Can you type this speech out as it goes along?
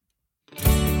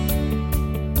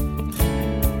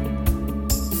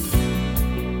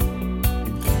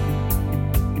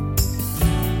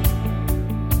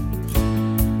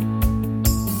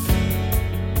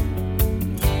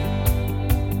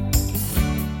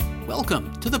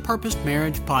Welcome to the Purposed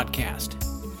Marriage Podcast.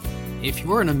 If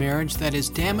you're in a marriage that is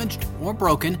damaged or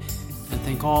broken and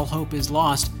think all hope is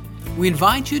lost, we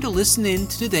invite you to listen in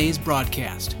to today's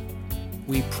broadcast.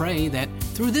 We pray that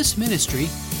through this ministry,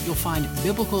 you'll find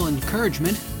biblical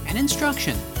encouragement and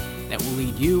instruction that will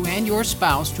lead you and your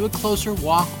spouse to a closer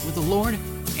walk with the Lord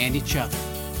and each other.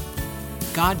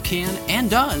 God can and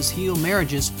does heal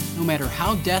marriages no matter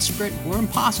how desperate or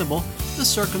impossible the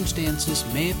circumstances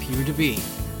may appear to be.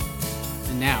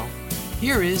 And now,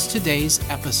 here is today's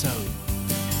episode.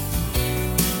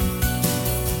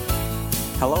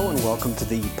 Hello and welcome to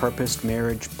the Purposed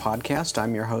Marriage Podcast.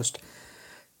 I'm your host,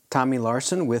 Tommy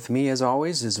Larson. With me, as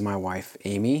always, is my wife,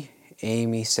 Amy.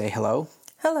 Amy, say hello.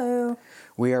 Hello.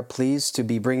 We are pleased to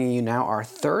be bringing you now our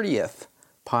 30th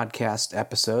podcast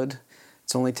episode.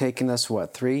 It's only taken us,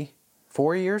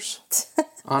 4 years?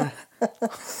 I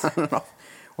don't know.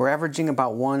 We're averaging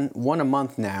about one a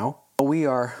month now. We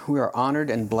are honored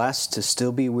and blessed to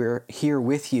still be here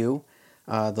with you.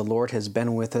 The Lord has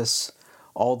been with us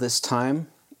all this time,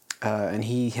 and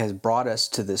He has brought us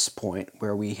to this point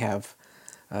where we have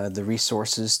the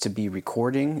resources to be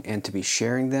recording and to be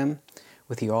sharing them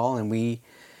with you all. And we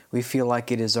feel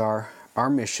like it is our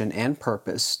mission and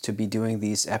purpose to be doing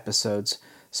these episodes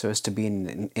so as to be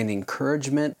an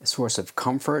encouragement, a source of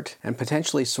comfort, and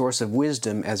potentially a source of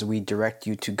wisdom as we direct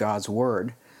you to God's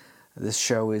Word. This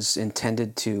show is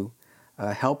intended to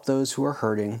help those who are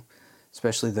hurting,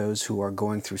 especially those who are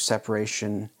going through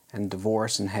separation and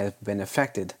divorce and have been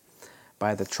affected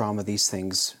by the trauma these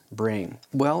things bring.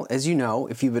 Well, as you know,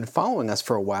 if you've been following us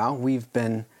for a while, we've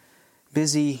been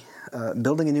busy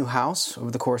building a new house over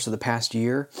the course of the past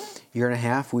year and a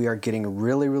half. We are getting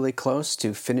really, really close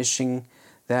to finishing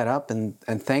that up, and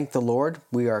thank the Lord,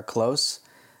 we are close.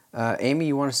 Amy,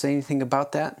 you want to say anything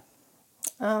about that?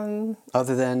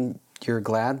 Other than you're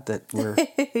glad that we're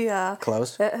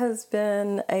close? It has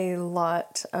been a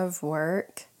lot of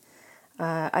work.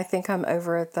 I think I'm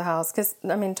over at the house because,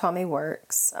 Tommy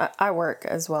works. I work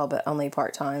as well, but only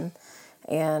part-time.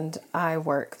 And I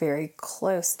work very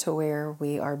close to where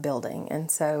we are building.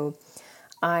 And so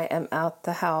I am out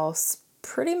the house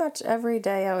pretty much every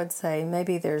day, I would say.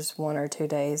 Maybe there's 1 or 2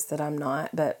 days that I'm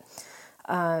not, but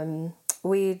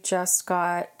we just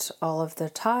got all of the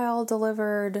tile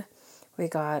delivered. We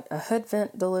got a hood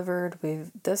vent delivered.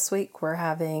 This week we're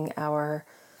having our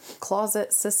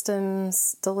closet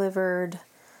systems delivered.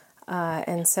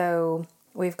 And so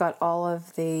we've got all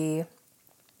of the,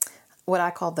 what I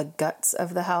call the guts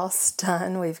of the house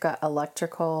done. We've got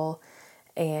electrical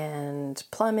and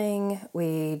plumbing.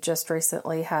 We just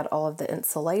recently had all of the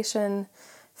insulation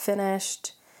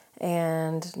finished.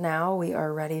 And now we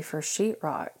are ready for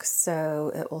sheetrock.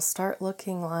 So it will start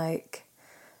looking like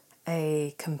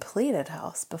a completed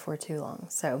house before too long.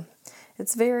 So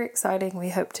it's very exciting. We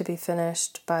hope to be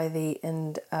finished by the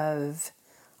end of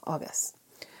August.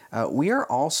 We are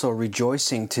also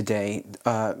rejoicing today.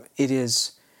 It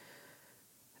is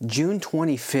June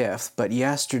 25th, but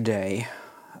yesterday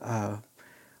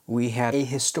we had a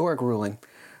historic ruling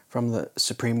from the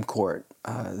Supreme Court.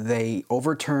 They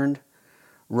overturned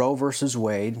Roe versus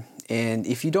Wade, and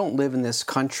if you don't live in this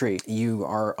country, you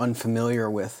are unfamiliar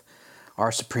with our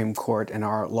Supreme Court and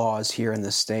our laws here in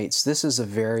the States. This is a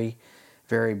very,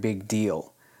 very big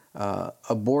deal.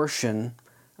 Abortion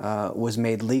was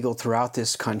made legal throughout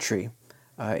this country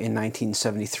in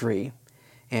 1973,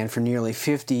 and for nearly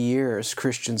 50 years,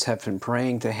 Christians have been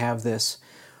praying to have this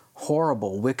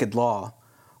horrible, wicked law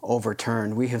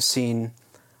overturned. We have seen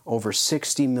over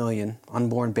 60 million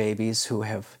unborn babies who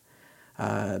have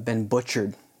been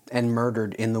butchered and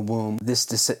murdered in the womb. This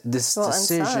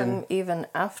decision, and some even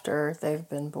after they've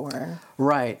been born.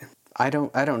 Right. I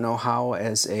don't know how,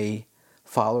 as a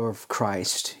follower of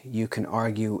Christ, you can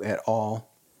argue at all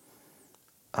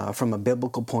from a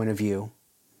biblical point of view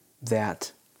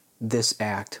that this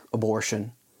act,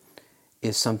 abortion,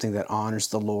 is something that honors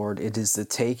the Lord. It is the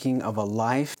taking of a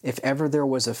life. If ever there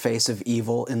was a face of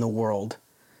evil in the world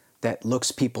that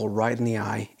looks people right in the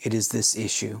eye, it is this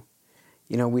issue.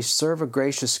 You know, we serve a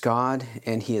gracious God,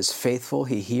 and He is faithful.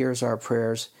 He hears our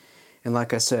prayers. And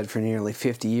like I said, for nearly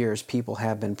 50 years, people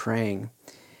have been praying.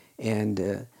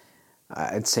 And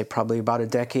I'd say probably about a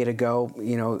decade ago,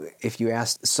 if you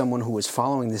asked someone who was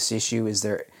following this issue, is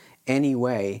there any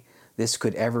way this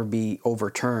could ever be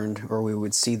overturned or we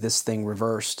would see this thing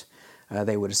reversed,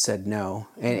 they would have said no.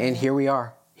 And here we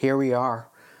are.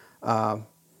 And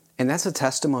that's a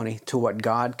testimony to what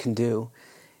God can do.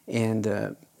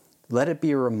 And let it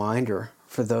be a reminder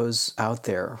for those out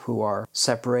there who are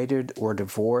separated or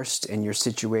divorced and your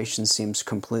situation seems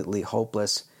completely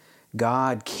hopeless.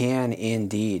 God can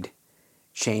indeed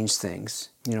change things.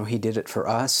 He did it for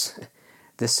us.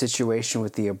 This situation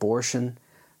with the abortion,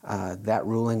 that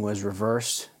ruling was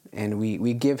reversed, and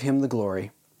we give him the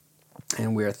glory.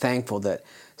 And we are thankful that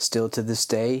still to this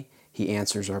day, he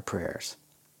answers our prayers.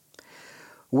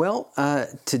 Well,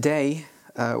 today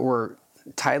we're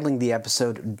titling the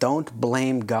episode, Don't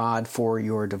Blame God for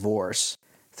Your Divorce.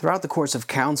 Throughout the course of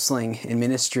counseling and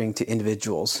ministering to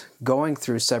individuals going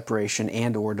through separation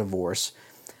and or divorce,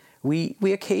 we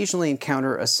occasionally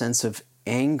encounter a sense of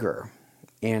anger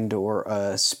and or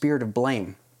a spirit of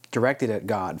blame directed at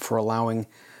God for allowing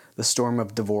the storm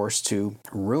of divorce to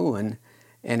ruin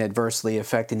and adversely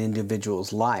affect an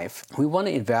individual's life. We want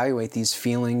to evaluate these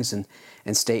feelings and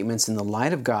statements in the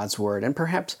light of God's Word and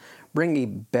perhaps bring a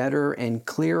better and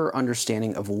clearer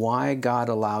understanding of why God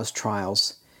allows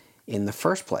trials in the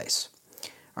first place.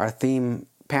 Our theme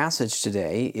passage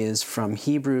today is from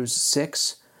Hebrews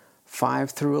 6,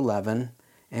 5 through 11,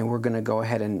 and we're going to go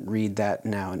ahead and read that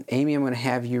now. And Amy, I'm going to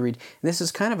have you read. This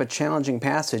is kind of a challenging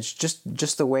passage,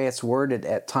 just the way it's worded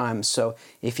at times. So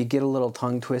if you get a little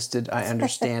tongue twisted, I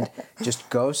understand. Just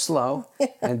go slow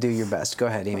and do your best. Go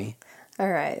ahead, Amy.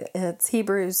 All right. It's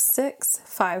Hebrews 6,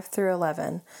 5 through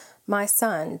 11. My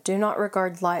son, do not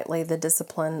regard lightly the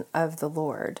discipline of the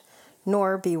Lord,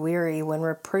 nor be weary when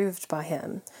reproved by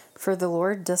him. For the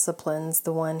Lord disciplines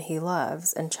the one he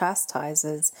loves and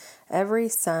chastises every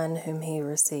son whom he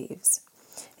receives.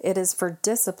 It is for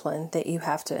discipline that you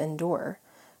have to endure.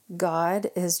 God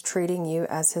is treating you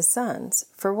as his sons.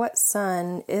 For what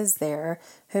son is there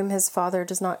whom his father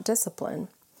does not discipline?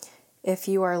 If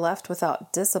you are left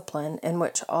without discipline, in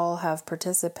which all have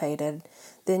participated,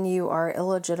 then you are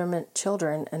illegitimate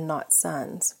children and not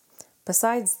sons.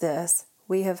 Besides this,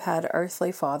 we have had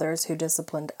earthly fathers who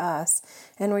disciplined us,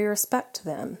 and we respect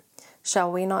them. Shall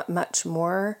we not much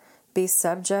more be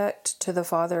subject to the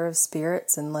Father of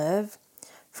spirits and live?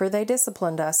 For they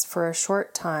disciplined us for a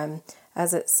short time,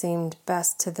 as it seemed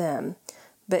best to them.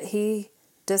 But he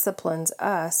disciplines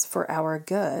us for our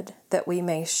good, that we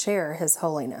may share his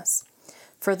holiness.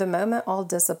 For the moment all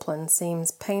discipline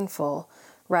seems painful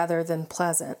rather than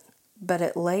pleasant, but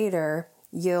it later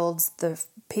yields the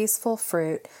peaceful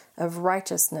fruit of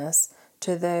righteousness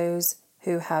to those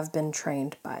who have been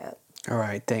trained by it. All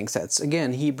right, thanks. That's,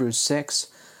 again, Hebrews 6,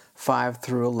 5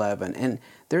 through 11. And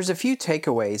there's a few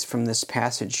takeaways from this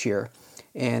passage here,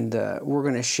 and we're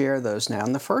going to share those now.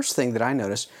 And the first thing that I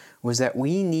noticed was that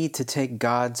we need to take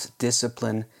God's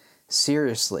discipline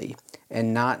seriously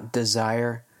and not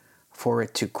desire for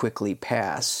it to quickly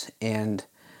pass. And,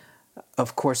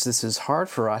 of course, this is hard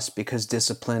for us because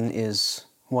discipline is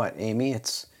what, Amy?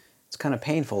 It's kind of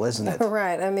painful, isn't it?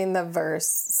 Right. I mean, the verse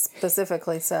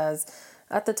specifically says,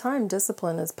 at the time,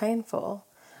 discipline is painful.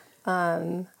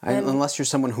 Unless you're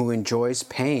someone who enjoys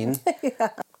pain,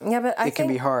 yeah, but it can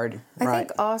be hard. I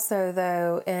think also,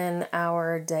 though, in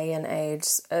our day and age,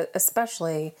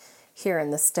 especially here in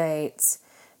the States,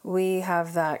 we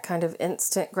have that kind of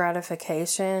instant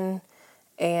gratification,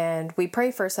 and we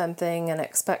pray for something and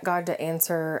expect God to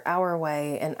answer our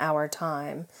way in our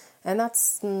time. And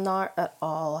that's not at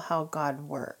all how God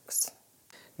works.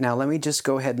 Now, let me just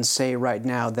go ahead and say right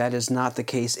now that is not the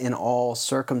case in all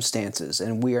circumstances.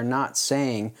 And we are not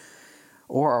saying,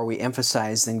 or are we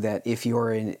emphasizing that if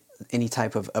you're in any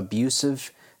type of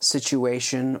abusive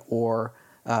situation or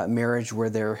marriage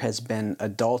where there has been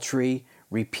adultery,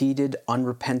 repeated,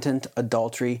 unrepentant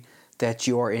adultery, that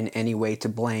you are in any way to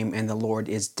blame and the Lord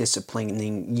is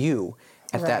disciplining you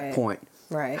at that point.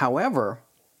 Right. However,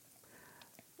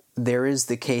 there is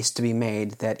the case to be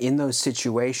made that in those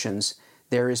situations,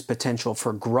 there is potential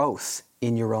for growth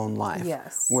in your own life.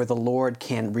 Yes. Where the Lord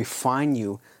can refine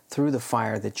you through the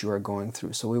fire that you are going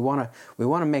through. So we want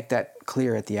to make that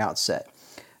clear at the outset.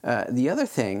 The other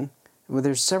thing, well,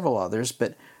 there's several others,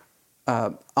 but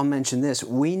I'll mention this.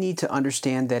 We need to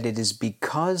understand that it is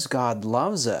because God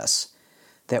loves us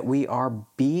that we are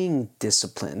being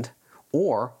disciplined,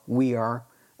 or we are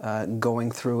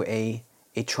going through a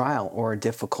trial or a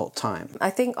difficult time.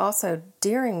 I think also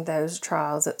during those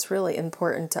trials, it's really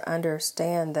important to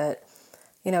understand that,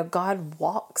 God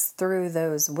walks through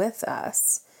those with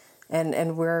us,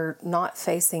 and we're not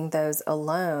facing those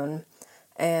alone.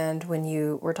 And when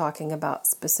you were talking about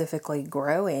specifically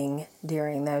growing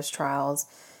during those trials,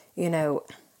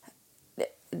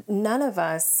 none of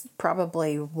us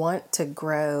probably want to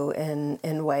grow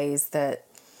in ways that,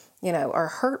 are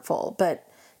hurtful, but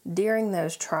during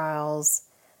those trials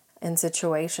and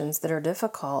situations that are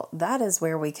difficult, that is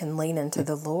where we can lean into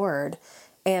the Lord.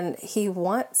 And he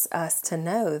wants us to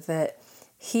know that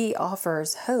he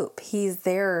offers hope. He's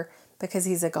there because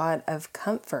he's a God of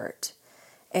comfort.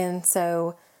 And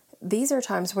so these are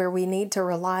times where we need to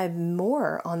rely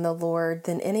more on the Lord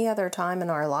than any other time in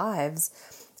our lives.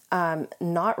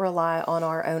 Not rely on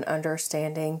our own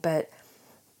understanding, but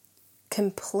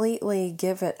completely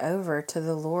give it over to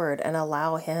the Lord and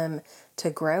allow Him to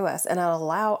grow us and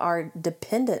allow our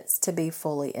dependence to be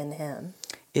fully in Him.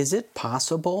 Is it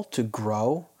possible to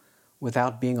grow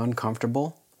without being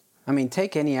uncomfortable? I mean,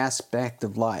 take any aspect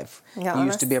of life. Yeah, you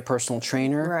used to be a personal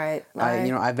trainer. Right.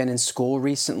 I've been in school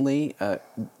recently,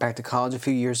 back to college a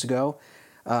few years ago.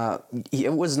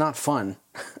 It was not fun.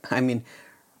 I mean,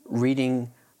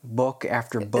 reading book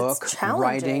after book,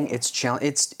 writing,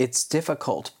 it's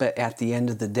difficult, but at the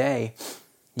end of the day,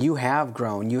 you have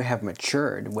grown, you have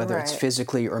matured, whether it's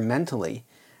physically or mentally,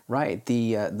 right?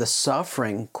 The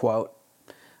suffering, quote,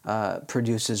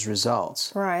 produces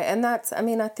results. Right, and I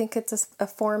think it's a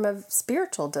form of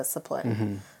spiritual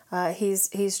discipline.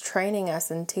 He's training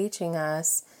us and teaching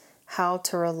us how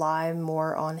to rely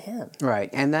more on Him.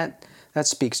 Right, and that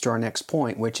speaks to our next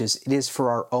point, which is it is for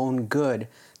our own good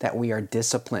that we are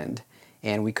disciplined,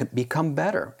 and we could become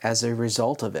better as a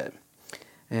result of it.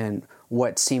 And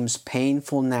what seems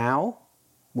painful now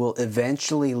will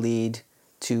eventually lead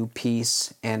to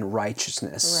peace and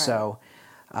righteousness. Right. So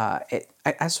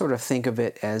I sort of think of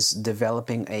it as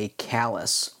developing a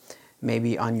callus,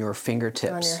 maybe on your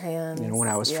fingertips. On your hands. When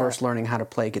I was first learning how to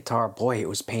play guitar, boy, it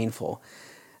was painful.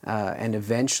 And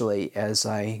eventually, as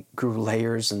I grew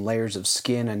layers and layers of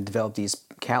skin and developed these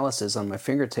calluses on my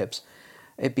fingertips,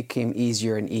 it became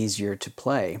easier and easier to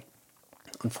play.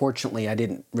 Unfortunately, I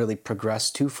didn't really progress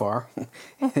too far.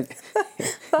 That's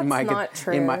not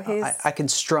true. I can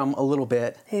strum a little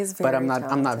bit, but I'm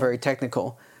not very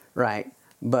technical, right?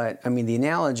 But I mean, the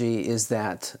analogy is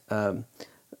that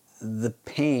the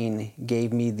pain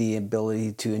gave me the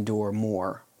ability to endure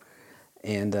more.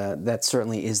 And that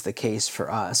certainly is the case for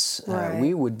us. Right.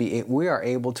 We are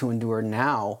able to endure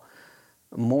now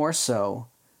more so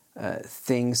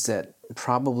things that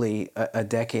probably a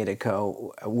decade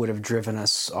ago would have driven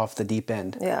us off the deep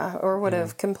end. Yeah, or would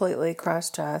have completely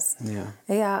crushed us. Yeah.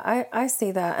 Yeah, I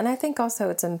see that. And I think also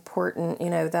it's important,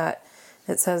 that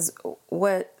it says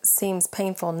what seems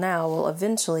painful now will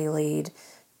eventually lead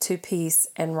to peace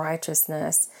and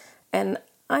righteousness. And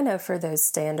I know for those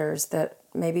standers that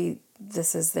maybe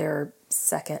this is their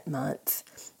second month.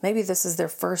 Maybe this is their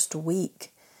first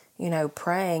week,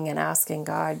 praying and asking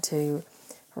God to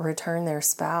return their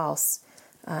spouse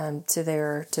to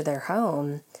their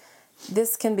home.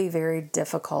 This can be very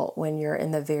difficult when you're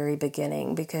in the very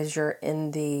beginning because you're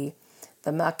in the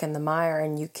muck and the mire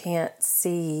and you can't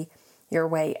see your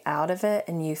way out of it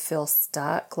and you feel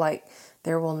stuck. Like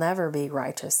there will never be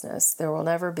righteousness. There will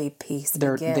never be peace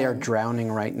again. They're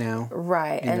drowning right now.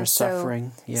 Right. And they're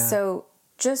suffering. Yeah. So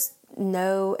just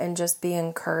know and just be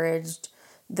encouraged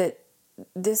that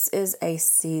this is a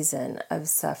season of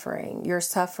suffering. Your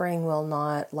suffering will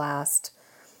not last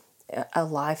a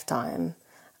lifetime.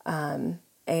 And,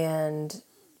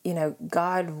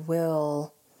 God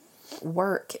will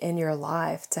work in your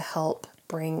life to help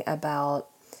bring about,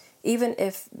 even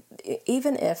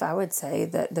if I would say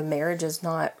that the marriage is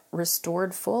not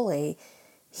restored fully,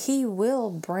 He will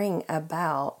bring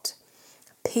about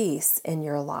peace in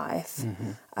your life,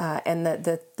 and that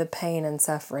the pain and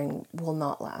suffering will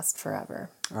not last forever.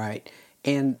 Right.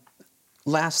 And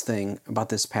last thing about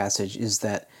this passage is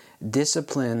that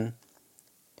discipline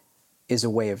is a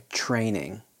way of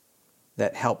training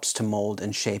that helps to mold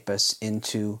and shape us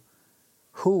into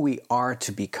who we are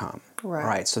to become.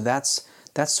 Right. So that's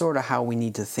sort of how we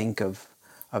need to think of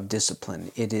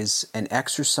discipline. It is an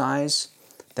exercise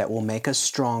that will make us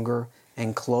stronger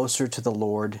and closer to the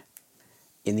Lord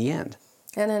in the end.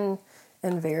 And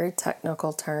in very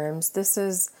technical terms, this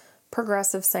is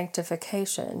progressive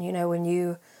sanctification. When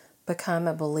you become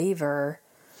a believer,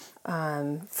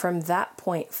 from that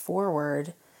point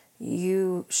forward,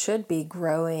 you should be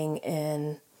growing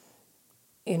in,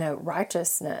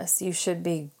 righteousness. You should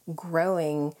be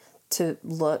growing to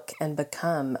look and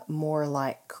become more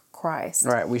like Christ.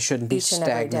 Right. We shouldn't be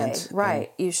stagnant.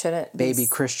 Right. You shouldn't baby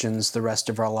Christians the rest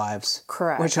of our lives.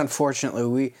 Correct. Which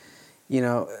unfortunately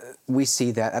we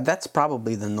see that. That's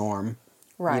probably the norm.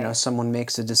 Right. Someone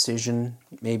makes a decision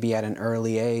maybe at an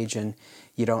early age and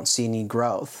you don't see any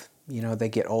growth. They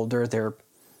get older,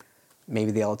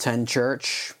 they'll attend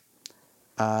church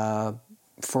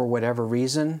for whatever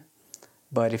reason.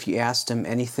 But if you asked them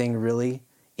anything really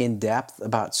in depth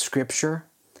about Scripture,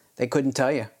 they couldn't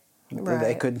tell you. Right.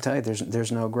 They couldn't tell you.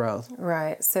 There's no growth.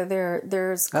 Right. So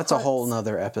there's that's a whole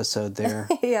nother episode there.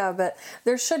 Yeah, but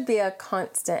there should be a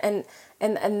constant,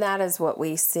 and that is what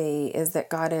we see, is that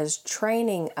God is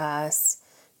training us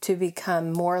to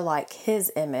become more like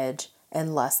His image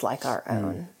and less like our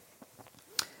own.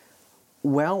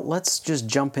 Well, let's just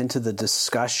jump into the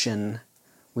discussion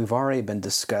we've already been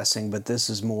discussing, but this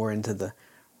is more into the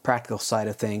practical side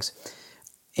of things.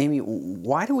 Amy,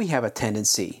 why do we have a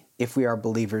tendency, if we are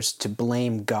believers, to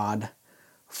blame God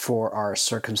for our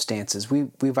circumstances?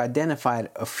 We've identified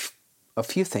a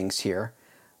few things here.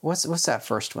 What's that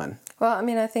first one? Well, I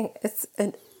mean, I think it's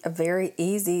a very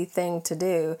easy thing to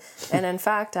do. And in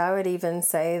fact, I would even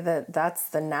say that that's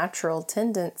the natural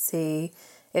tendency.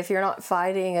 If you're not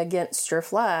fighting against your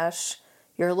flesh,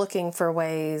 you're looking for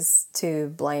ways to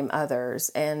blame others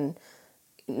and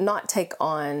not take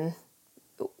on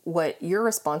what your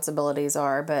responsibilities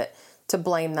are, but to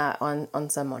blame that on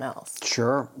someone else.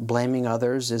 Sure. Blaming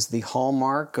others is the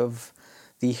hallmark of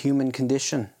the human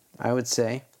condition, I would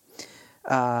say.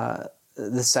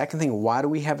 The second thing, why do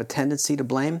we have a tendency to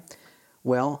blame?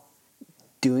 Well,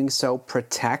 doing so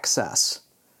protects us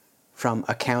from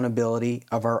accountability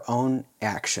of our own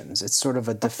actions. It's sort of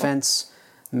a defense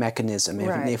mechanism.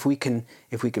 Right. If we can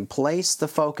place the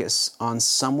focus on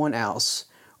someone else,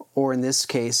 or in this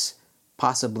case,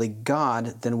 possibly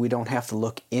God, then we don't have to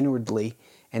look inwardly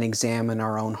and examine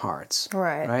our own hearts.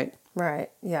 Right. Right.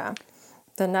 Yeah.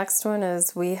 The next one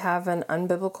is we have an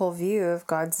unbiblical view of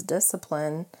God's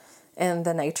discipline and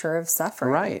the nature of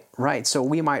suffering. Right. So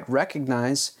we might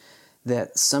recognize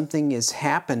that something is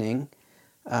happening.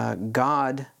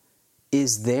 God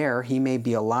is there. He may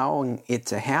be allowing it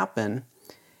to happen,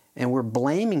 and we're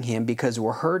blaming Him because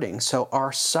we're hurting. So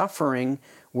our suffering,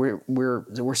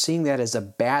 we're seeing that as a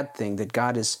bad thing, that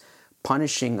God is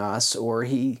punishing us, or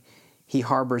He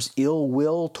harbors ill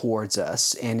will towards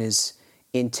us and is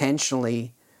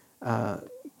intentionally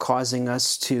causing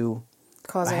us to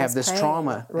have this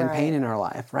trauma and pain in our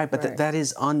life, right? But that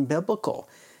is unbiblical.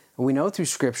 We know through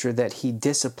Scripture that He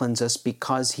disciplines us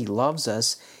because He loves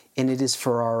us, and it is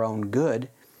for our own good,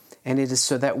 and it is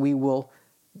so that we will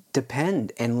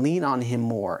depend and lean on Him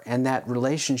more, and that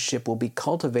relationship will be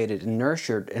cultivated and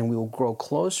nurtured, and we will grow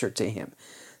closer to Him.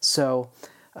 So,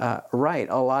 a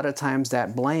lot of times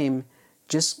that blame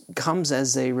just comes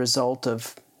as a result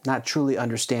of not truly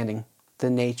understanding the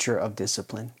nature of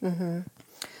discipline. Mm-hmm.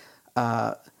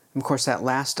 Of course, that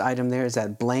last item there is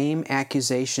that blame,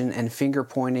 accusation, and finger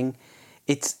pointing.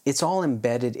 It's all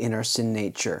embedded in our sin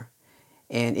nature,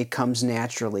 and it comes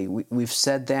naturally. We've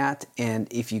said that, and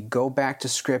if you go back to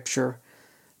Scripture,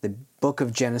 the book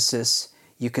of Genesis,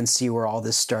 you can see where all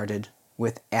this started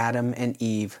with Adam and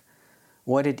Eve.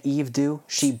 What did Eve do?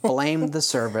 She blamed the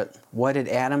serpent. What did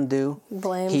Adam do?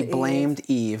 He blamed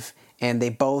Eve, and they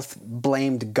both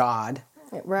blamed God,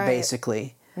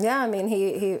 basically. Yeah, I mean,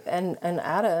 he and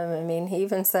Adam, I mean, he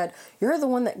even said, "You're the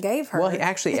one that gave her." Well,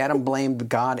 Adam blamed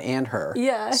God and her.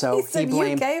 Yeah, so he said,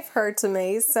 "You gave her to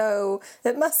me, so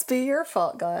it must be your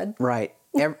fault, God." Right.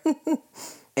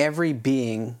 Every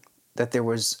being that there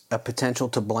was a potential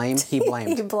to blame, he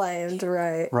blamed. He blamed,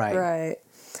 right.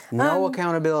 No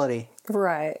accountability.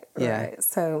 Right.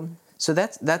 So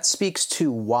that speaks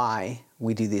to why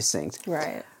we do these things.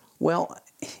 Right. Well,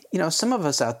 some of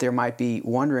us out there might be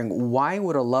wondering, why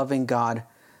would a loving God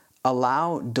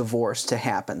allow divorce to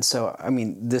happen? So, I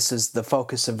mean, this is the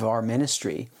focus of our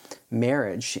ministry,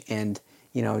 marriage, and,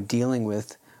 dealing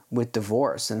with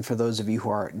divorce. And for those of you who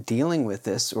are dealing with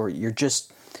this, or you're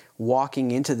just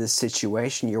walking into this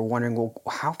situation, you're wondering, well,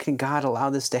 how can God allow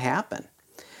this to happen?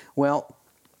 Well,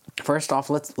 first off,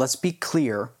 let's be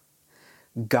clear.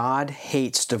 God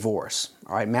hates divorce.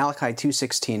 All right, Malachi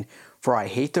 2:16, "For I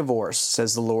hate divorce,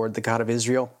 says the Lord, the God of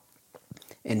Israel,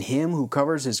 and him who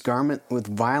covers his garment with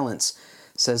violence,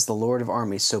 says the Lord of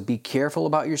armies. So be careful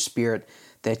about your spirit,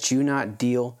 that you not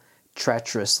deal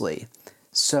treacherously."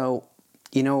 So,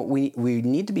 we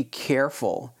need to be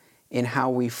careful in how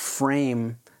we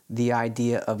frame the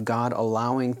idea of God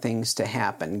allowing things to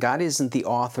happen. God isn't the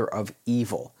author of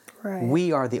evil. Right.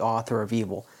 We are the author of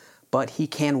evil, but He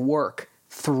can work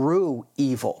through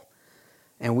evil.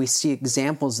 And we see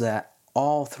examples of that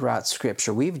all throughout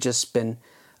Scripture. We've just been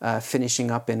finishing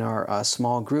up in our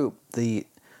small group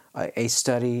a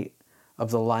study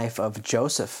of the life of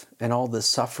Joseph and all the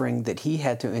suffering that he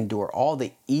had to endure, all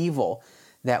the evil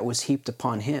that was heaped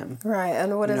upon him. Right,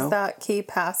 and what is that key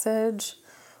passage?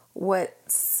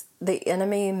 What's the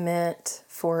enemy meant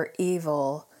for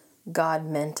evil, God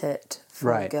meant it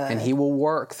for good. And He will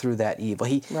work through that evil.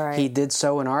 He did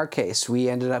so in our case. We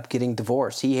ended up getting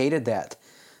divorced. He hated that.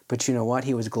 But you know what?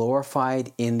 He was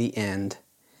glorified in the end.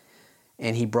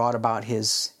 And He brought about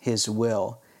His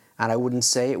will. And I wouldn't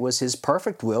say it was His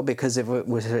perfect will, because if it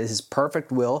was His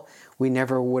perfect will, we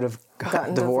never would have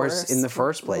gotten divorced in the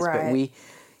first place. Right. But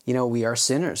We are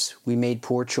sinners. We made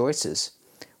poor choices.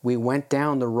 We went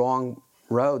down the wrong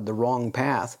road, the wrong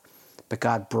path, but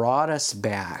God brought us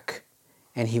back,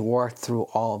 and He worked through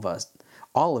all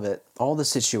of it, all the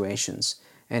situations.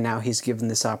 And now He's given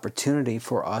this opportunity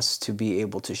for us to be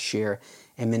able to share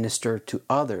and minister to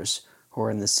others who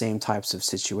are in the same types of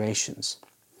situations.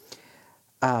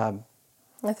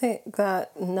 I think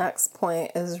that next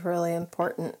point is really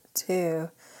important too.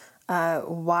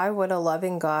 Why would a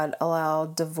loving God allow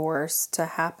divorce to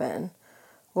happen?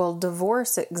 Well,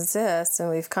 divorce exists, and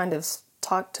we've kind of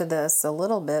talked to this a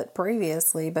little bit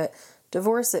previously, but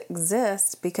divorce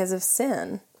exists because of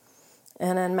sin.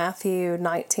 And in Matthew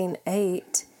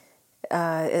 19:8,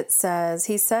 it says,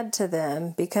 He said to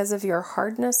them, because of your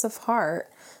hardness of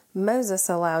heart, Moses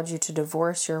allowed you to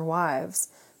divorce your wives,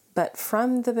 but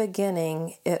from the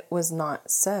beginning it was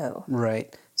not so.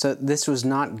 Right. So this was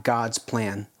not God's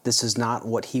plan. This is not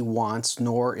what He wants,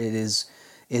 nor is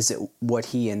it what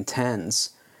He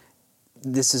intends.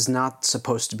 This is not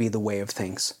supposed to be the way of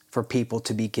things for people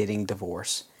to be getting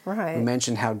divorce. Right. We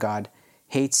mentioned how God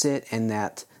hates it, and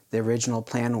that the original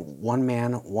plan, one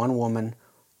man, one woman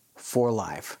for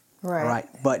life. Right.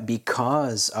 But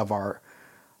because of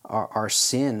our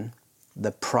sin,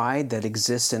 the pride that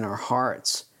exists in our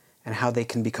hearts, and how they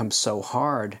can become so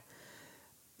hard,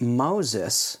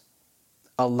 Moses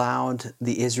allowed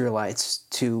the Israelites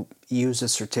to use a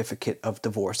certificate of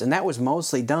divorce. And that was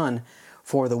mostly done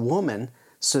for the woman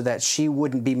so that she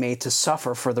wouldn't be made to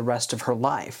suffer for the rest of her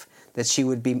life, that she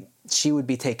would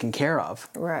be taken care of.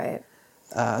 Right.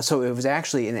 So it was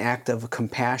actually an act of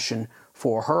compassion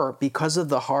for her because of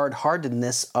the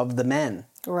hard-heartedness of the men.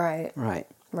 Right. Right.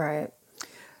 Right.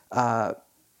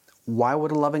 Why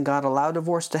would a loving God allow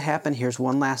divorce to happen? Here's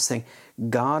one last thing.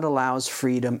 God allows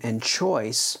freedom and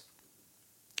choice,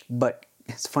 but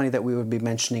it's funny that we would be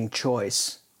mentioning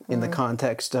choice in the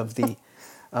context of the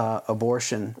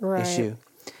abortion issue.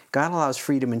 God allows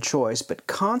freedom and choice, but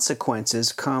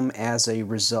consequences come as a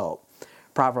result.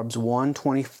 Proverbs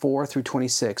 1:24 through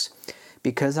 26.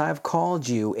 Because I have called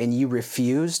you and you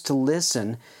refused to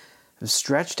listen, I've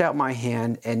stretched out my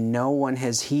hand and no one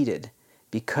has heeded.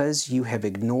 Because you have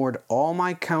ignored all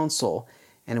my counsel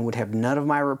and would have none of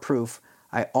my reproof,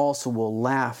 I also will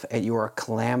laugh at your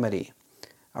calamity.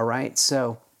 All right,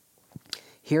 so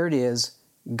here it is.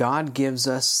 God gives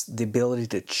us the ability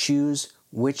to choose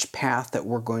which path that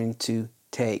we're going to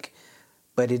take.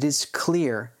 But it is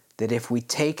clear that if we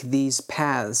take these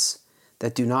paths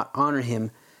that do not honor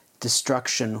Him,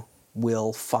 destruction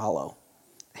will follow.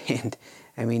 And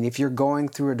I mean, if you're going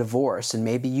through a divorce and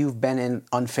maybe you've been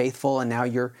unfaithful and now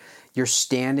you're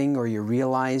standing, or you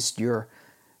realized your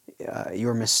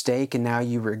mistake and now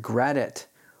you regret it,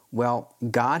 well,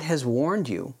 God has warned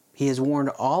you. He has warned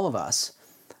all of us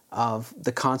of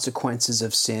the consequences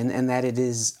of sin, and that it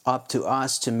is up to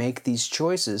us to make these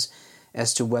choices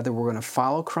as to whether we're going to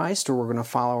follow Christ or we're going to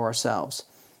follow ourselves.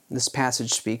 This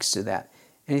passage speaks to that.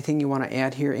 Anything you want to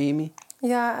add here, Amy?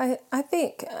 Yeah, I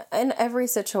think in every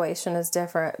situation is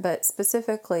different, but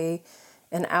specifically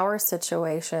in our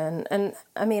situation, and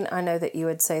I mean, I know that you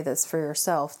would say this for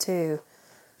yourself too,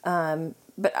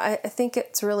 but I think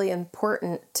it's really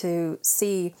important to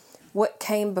see what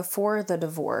came before the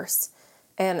divorce.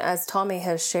 And as Tommy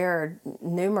has shared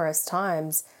numerous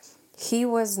times, he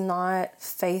was not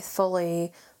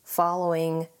faithfully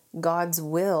following God's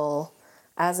will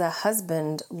as a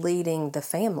husband leading the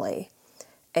family.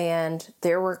 And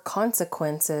there were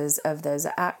consequences of those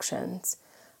actions.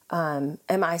 Am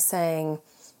I saying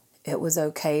it was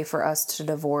okay for us to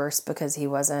divorce because he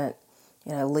wasn't,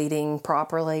 leading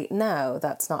properly? No,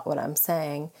 that's not what I'm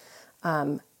saying.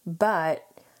 But,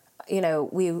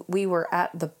 we were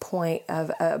at the point of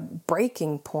a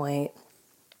breaking point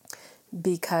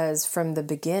because from the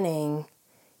beginning,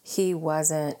 he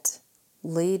wasn't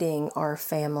leading our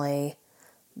family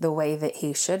the way that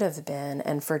he should have been.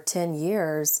 And for 10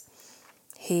 years,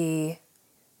 he,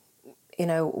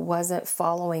 wasn't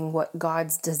following what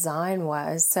God's design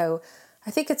was. So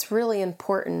I think it's really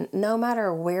important, no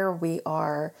matter where we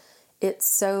are, it's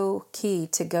so key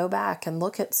to go back and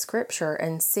look at Scripture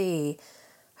and see,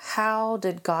 how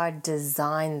did God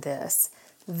design this?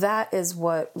 That is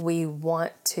what we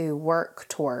want to work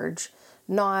towards,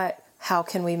 not how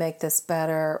can we make this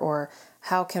better or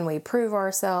how can we prove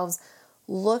ourselves.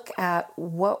 Look at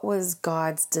what was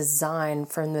God's design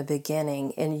from the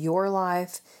beginning in your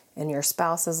life, in your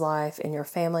spouse's life, in your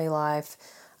family life,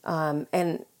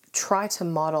 and try to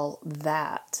model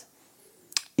that.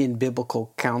 In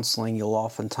biblical counseling, you'll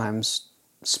oftentimes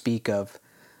speak of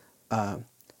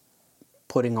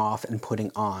putting off and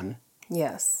putting on.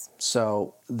 Yes.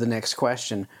 So the next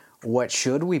question, what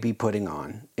should we be putting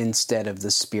on instead of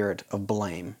the spirit of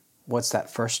blame? What's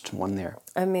that first one there?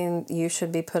 I mean, you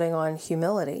should be putting on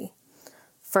humility.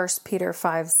 1 Peter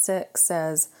 5:6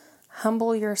 says,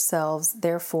 "Humble yourselves,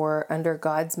 therefore, under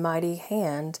God's mighty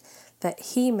hand, that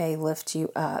he may lift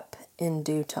you up in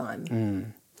due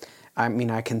time." I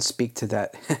mean, I can speak to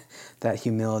that that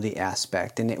humility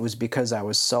aspect, and it was because I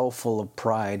was so full of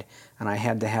pride, and I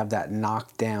had to have that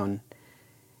knocked down,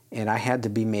 and I had to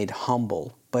be made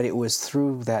humble. But it was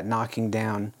through that knocking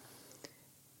down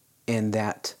and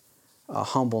that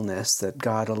humbleness that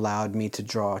God allowed me to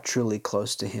draw truly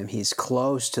close to Him. He's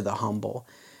close to the humble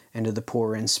and to the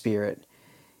poor in spirit,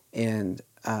 and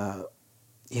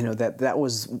that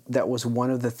was one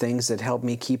of the things that helped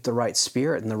me keep the right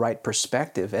spirit and the right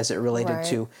perspective as it related Right.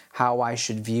 to how I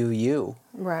should view you.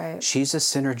 Right. She's a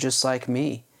sinner just like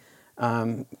me.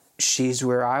 She's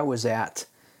where I was at,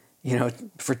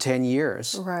 for 10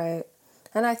 years. Right.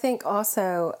 And I think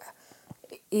also,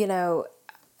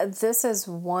 this is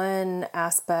one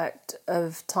aspect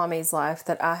of Tommy's life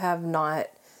that I have not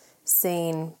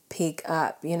seen peak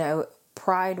up.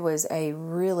 Pride was a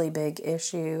really big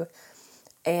issue.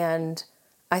 And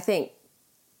I think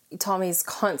Tommy's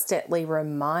constantly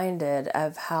reminded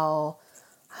of how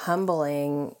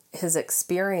humbling his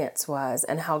experience was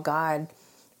and how God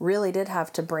really did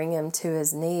have to bring him to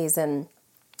his knees. And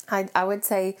I would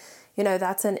say,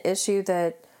 that's an issue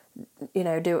that,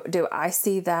 do I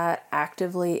see that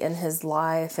actively in his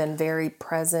life and very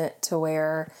present to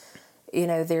where,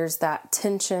 there's that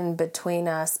tension between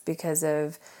us because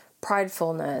of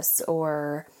pridefulness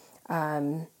or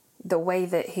the way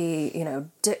that he,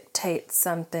 dictates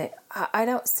something. I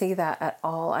don't see that at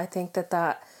all. I think that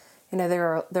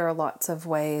there are lots of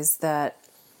ways that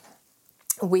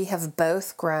we have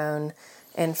both grown,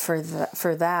 and for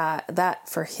that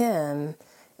for him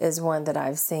is one that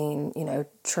I've seen,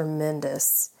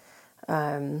 tremendous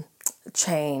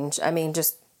change. I mean,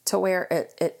 just to where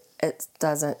it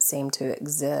doesn't seem to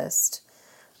exist.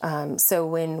 So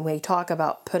when we talk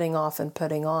about putting off and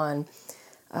putting on,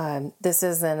 this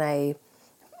isn't a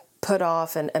put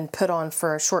off and put on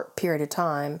for a short period of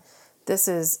time. This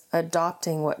is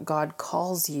adopting what God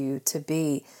calls you to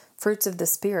be. Fruits of the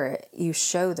Spirit, you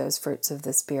show those fruits of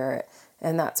the Spirit.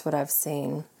 And that's what I've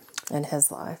seen in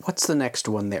his life. What's the next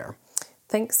one there?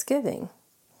 Thanksgiving.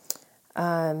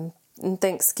 And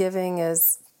Thanksgiving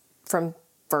is from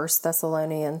 1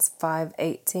 Thessalonians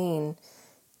 5:18.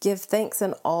 Give thanks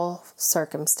in all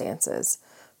circumstances,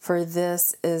 for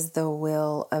this is the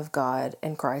will of God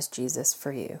in Christ Jesus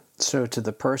for you. So to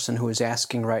the person who is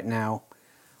asking right now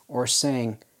or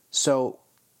saying, so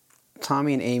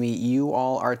Tommy and Amy, you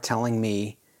all are telling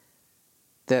me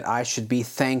that I should be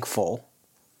thankful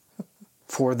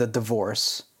for the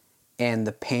divorce and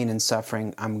the pain and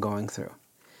suffering I'm going through.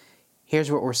 Here's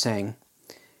what we're saying.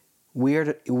 We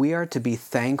are to be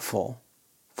thankful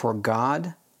for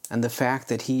God and the fact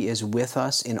that He is with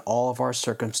us in all of our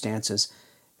circumstances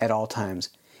at all times.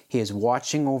 He is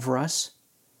watching over us.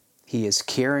 He is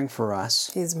caring for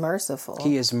us. He's merciful.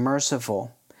 He is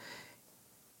merciful.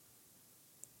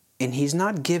 And He's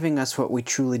not giving us what we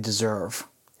truly deserve.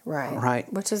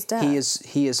 Right? Which is death.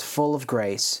 He is full of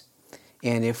grace.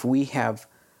 And if we have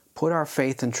put our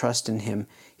faith and trust in Him,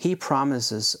 He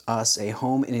promises us a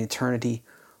home in eternity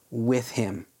with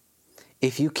Him.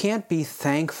 If you can't be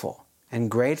thankful and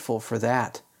grateful for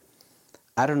that,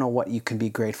 I don't know what you can be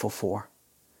grateful for.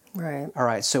 Right. All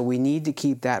right, so we need to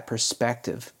keep that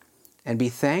perspective and be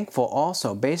thankful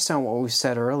also, based on what we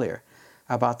said earlier,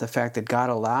 about the fact that God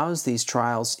allows these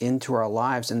trials into our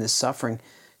lives and this suffering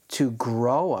to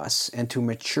grow us and to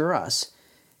mature us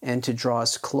and to draw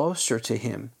us closer to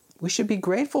Him. We should be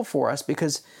grateful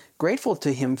grateful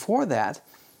to Him for that,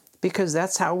 because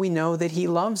that's how we know that He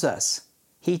loves us.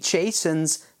 He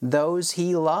chastens those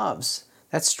He loves.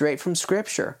 That's straight from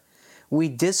Scripture. We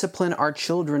discipline our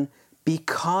children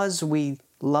because we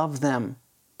love them.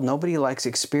 Nobody likes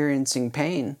experiencing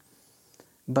pain,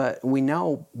 but we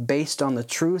know, based on the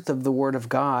truth of the Word of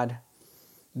God,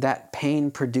 that pain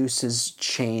produces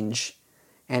change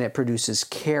and it produces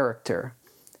character,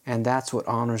 and that's what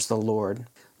honors the Lord.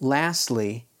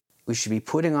 Lastly, we should be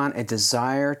putting on a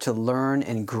desire to learn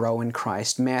and grow in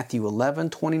Christ. Matthew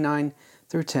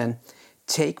 11:29-10.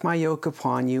 Take my yoke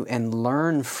upon you and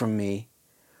learn from me,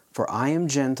 for I am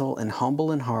gentle and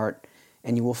humble in heart,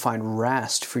 and you will find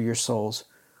rest for your souls.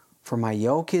 For my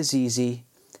yoke is easy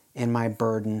and my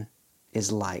burden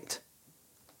is light.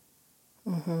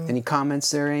 Mm-hmm. Any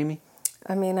comments there, Amy?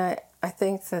 I mean, I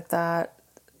think that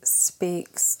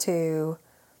speaks to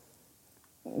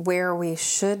where we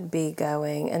should be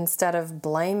going. Instead of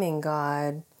blaming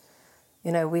God,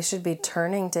 We should be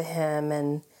turning to Him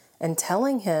and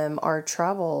telling Him our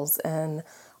troubles and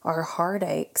our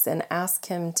heartaches, and ask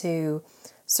Him to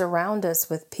surround us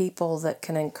with people that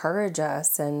can encourage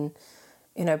us, and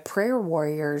prayer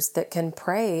warriors that can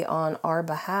pray on our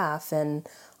behalf and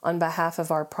on behalf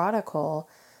of our prodigal.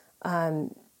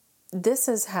 This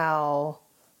is how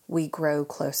we grow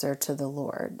closer to the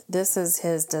Lord. This is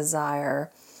His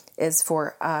desire, is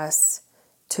for us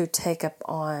to take up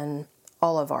on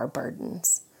all of our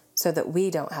burdens so that we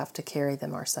don't have to carry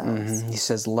them ourselves. He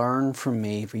says, learn from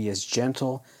me, for He is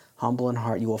gentle, humble in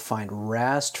heart. You will find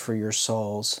rest for your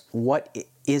souls. What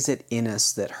is it in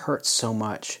us that hurts so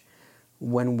much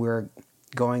when we're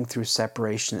going through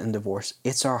separation and divorce?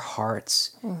 It's our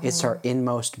hearts. It's our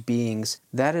inmost beings.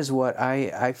 That is what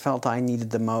I felt I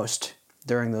needed the most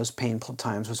during those painful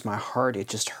times, was my heart. It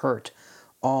just hurt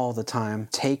all the time.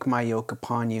 Take my yoke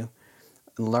upon you.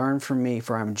 Learn from me,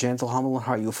 for I am gentle, humble in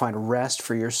heart. You'll find rest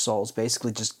for your souls.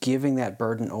 Basically just giving that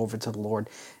burden over to the Lord,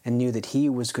 and knew that He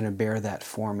was going to bear that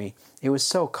for me. It was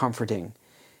so comforting,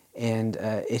 and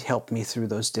it helped me through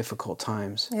those difficult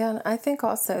times. Yeah, and I think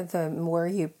also the more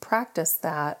you practice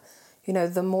that,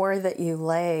 the more that you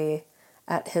lay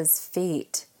at His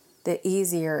feet, the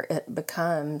easier it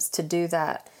becomes to do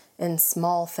that in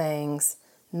small things,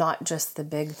 not just the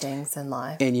big things in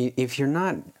life. And if you're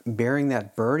not bearing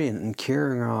that burden and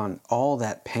carrying on all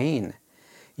that pain,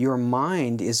 your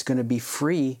mind is going to be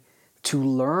free to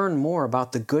learn more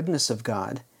about the goodness of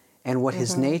God and what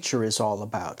His nature is all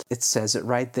about. It says it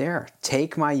right there.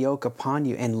 Take my yoke upon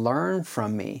you and learn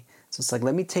from me. So it's like,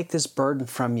 let me take this burden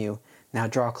from you. Now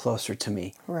draw closer to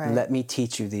me. Right. Let me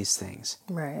teach you these things.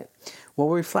 Right. Well,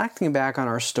 reflecting back on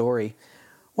our story,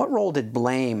 what role did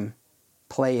blame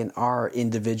play in our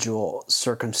individual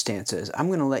circumstances? I'm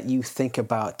going to let you think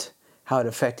about how it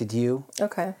affected you,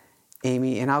 Okay.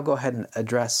 Amy, and I'll go ahead and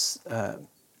address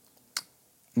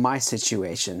my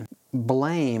situation.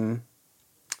 Blame,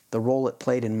 the role it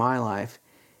played in my life,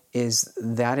 is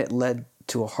that it led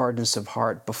to a hardness of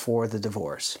heart before the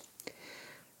divorce.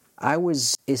 I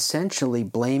was essentially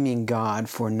blaming God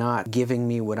for not giving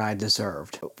me what I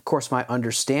deserved. Of course, my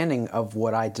understanding of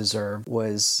what I deserved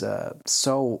was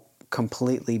so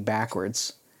completely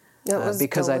backwards. It was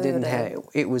because diluted.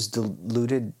 it was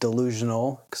diluted,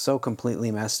 delusional, so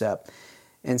completely messed up.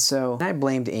 And so I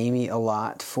blamed Amy a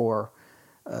lot for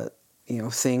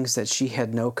things that she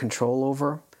had no control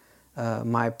over.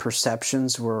 My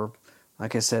perceptions were,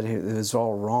 like I said, it was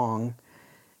all wrong.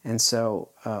 And so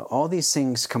all these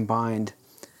things combined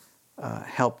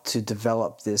helped to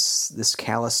develop this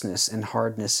callousness and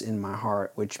hardness in my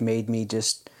heart, which made me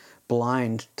just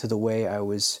blind to the way I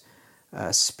was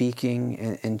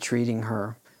speaking and treating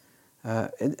her,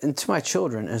 and to my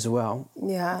children as well.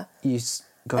 Yeah.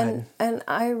 Go ahead. And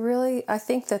I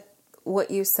think that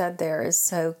what you said there is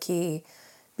so key,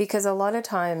 because a lot of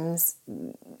times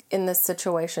in the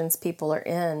situations people are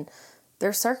in,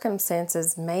 their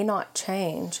circumstances may not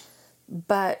change,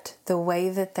 but the way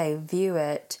that they view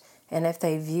it, and if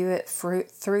they view it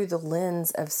through the lens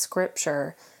of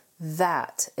Scripture,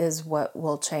 that is what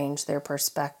will change their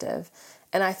perspective.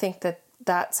 And I think that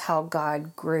that's how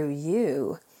God grew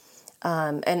you,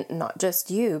 and not just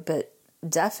you, but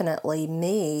definitely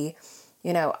me.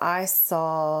 I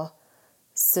saw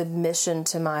submission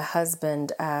to my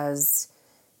husband as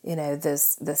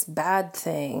this bad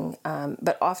thing,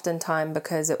 but oftentimes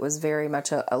because it was very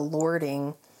much a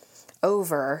lording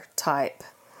over type.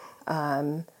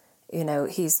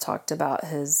 He's talked about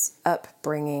his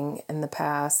upbringing in the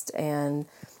past, and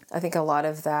I think a lot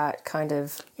of that kind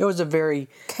of it was a very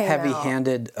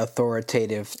heavy-handed,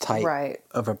 authoritative type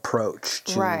of approach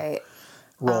to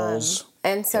roles.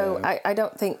 And so I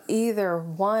don't think either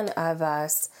one of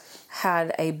us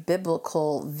had a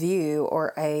biblical view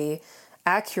or a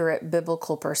accurate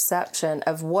biblical perception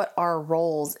of what our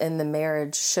roles in the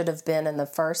marriage should have been in the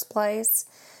first place.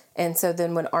 And so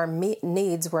then when our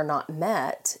needs were not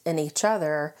met in each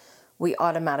other, we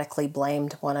automatically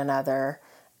blamed one another.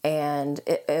 And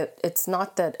it's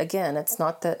not that, again, it's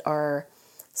not that our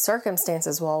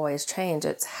circumstances will always change.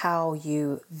 It's how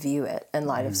you view it in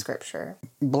light of Scripture.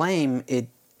 Blame,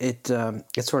 it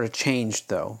sort of changed,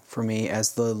 though, for me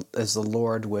as the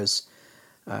Lord was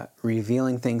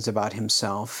revealing things about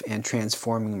Himself and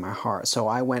transforming my heart. So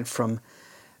I went from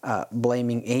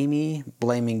blaming Amy,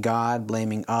 blaming God,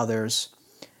 blaming others,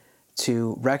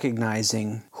 to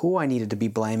recognizing who I needed to be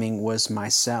blaming was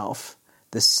myself,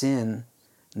 the sin,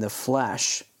 the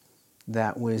flesh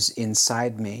that was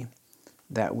inside me,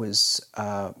 that was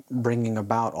bringing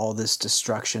about all this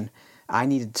destruction. I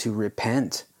needed to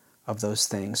repent of those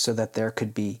things so that there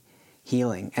could be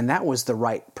healing. And that was the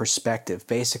right perspective.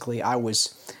 Basically, I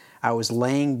was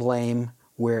laying blame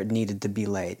where it needed to be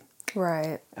laid.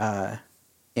 Right.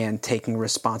 And taking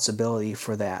responsibility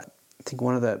for that. I think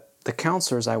one of the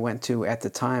counselors I went to at the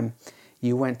time,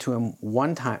 you went to him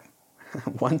one time.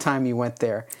 One time you went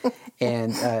there,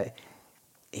 and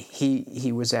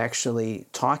he was actually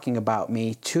talking about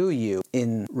me to you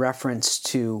in reference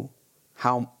to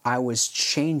how I was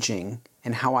changing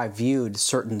and how I viewed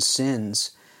certain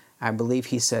sins. I believe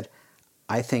he said,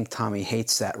 "I think Tommy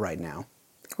hates that right now."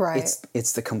 Right.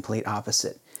 It's the complete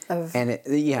opposite. Of and it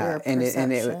right,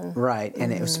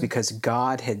 and it was Mm-hmm. because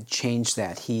God had changed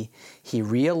that. He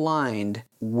realigned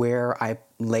where I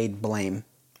laid blame.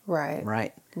 Right.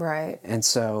 Right. Right. And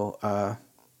so,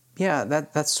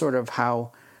 that's sort of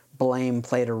how blame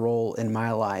played a role in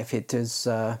my life. It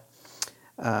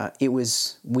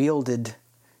was wielded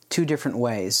two different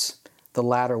ways. The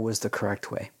latter was the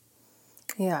correct way.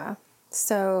 Yeah.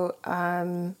 So,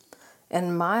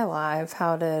 in my life,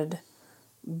 how did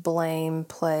blame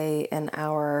play in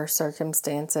our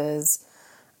circumstances?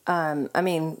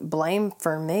 Blame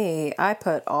for me, I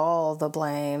put all the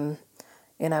blame,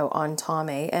 on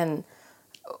Tommy. And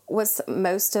was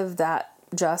most of that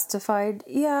justified?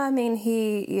 Yeah,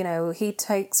 he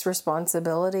takes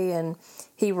responsibility and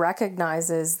he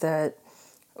recognizes that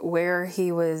where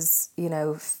he was,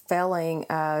 failing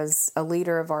as a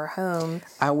leader of our home.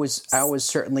 I was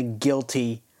certainly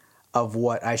guilty of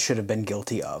what I should have been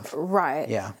guilty of. Right.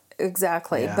 Yeah.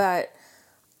 Exactly. Yeah. But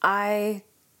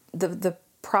the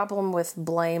problem with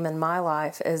blame in my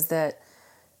life is that,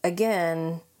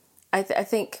 again, I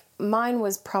think mine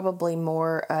was probably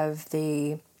more of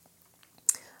the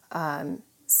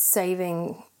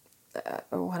saving,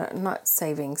 not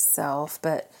saving self,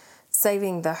 but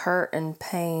saving the hurt and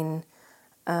pain.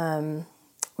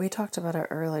 We talked about it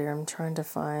earlier. I'm trying to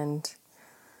find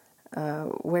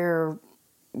where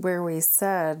we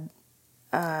said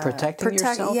Protecting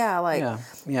yourself? Yeah,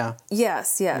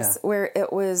 Yes. Yeah. Where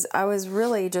it was, I was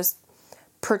really just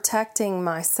protecting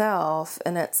myself.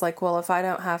 And it's like, well, if I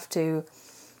don't have to,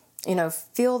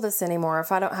 feel this anymore,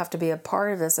 if I don't have to be a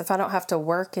part of this, if I don't have to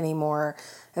work anymore,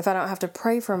 if I don't have to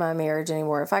pray for my marriage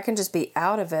anymore, if I can just be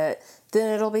out of it,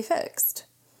 then it'll be fixed.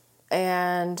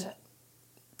 And,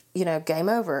 game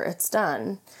over. It's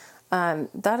done.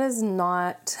 That is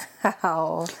not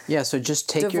how. Yeah, so just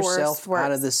take yourself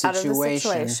out of the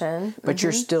situation, but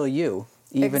you're still you,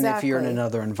 even if you're in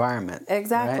another environment.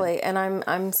 Exactly, right? and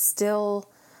I'm still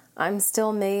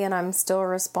me, and I'm still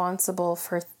responsible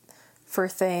for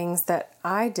things that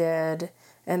I did,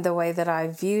 and the way that I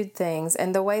viewed things,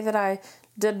 and the way that I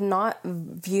did not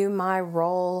view my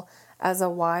role as a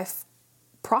wife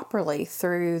properly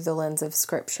through the lens of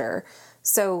Scripture.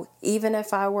 So even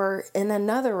if I were in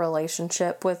another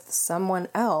relationship with someone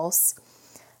else,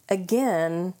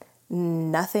 again,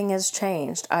 nothing has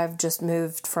changed. I've just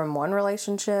moved from one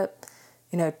relationship,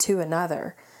 to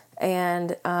another.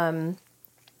 And, and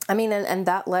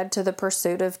that led to the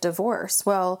pursuit of divorce.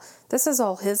 Well, this is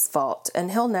all his fault,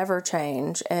 and he'll never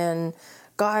change. And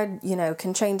God,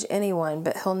 can change anyone,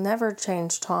 but he'll never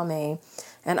change Tommy.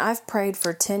 And I've prayed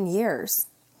for 10 years.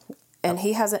 And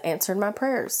he hasn't answered my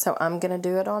prayers, so I'm going to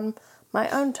do it on my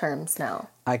own terms now.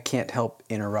 I can't help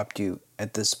interrupt you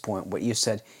at this point. What you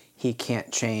said, he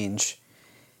can't change.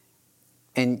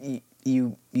 And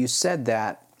you said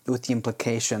that with the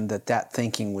implication that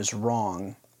thinking was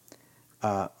wrong.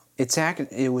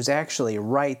 It was actually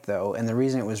right, though, and the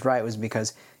reason it was right was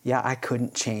because, I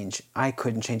couldn't change.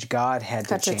 God had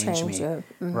to change me.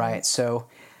 Mm-hmm. Right? So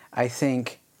I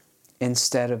think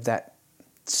instead of that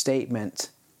statement,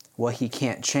 well, he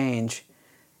can't change,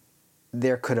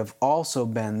 there could have also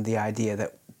been the idea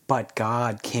that, but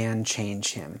God can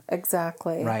change him.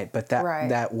 Exactly. Right, but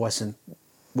that wasn't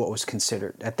what was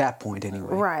considered at that point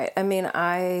anyway. Right.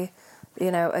 I,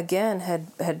 again,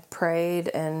 had prayed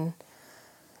and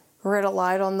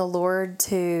relied on the Lord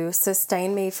to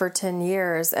sustain me for 10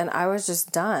 years, and I was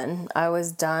just done. I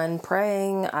was done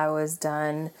praying. I was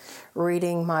done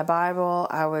reading my Bible.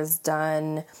 I was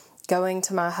done going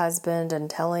to my husband and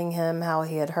telling him how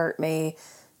he had hurt me,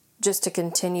 just to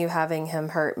continue having him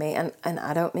hurt me. And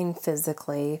I don't mean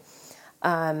physically.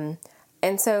 And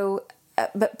so,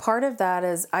 but part of that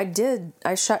is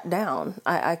I shut down.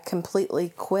 I completely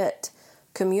quit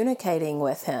communicating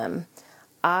with him.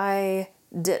 I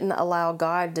didn't allow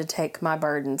God to take my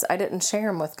burdens. I didn't share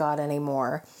them with God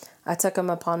anymore. I took them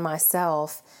upon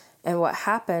myself. And what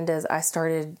happened is I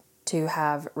started to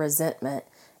have resentment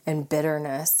and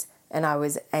bitterness, and I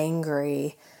was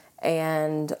angry,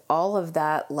 and all of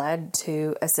that led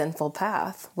to a sinful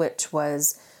path, which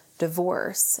was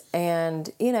divorce. And,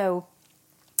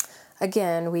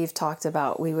 again, we've talked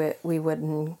about we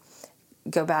wouldn't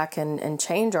go back and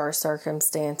change our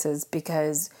circumstances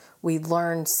because we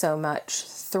learned so much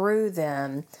through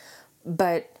them.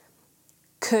 But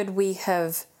could we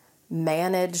have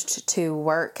managed to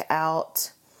work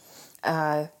out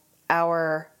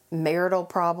our marital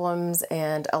problems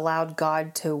and allowed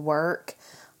God to work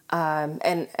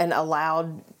and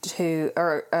allowed to,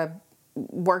 or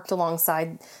worked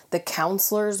alongside the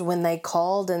counselors when they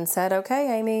called and said,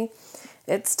 okay, Amy,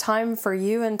 it's time for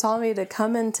you and Tommy to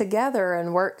come in together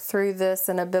and work through this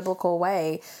in a biblical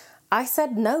way. I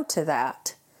said no to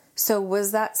that. So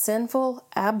was that sinful?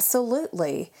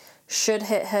 Absolutely. Should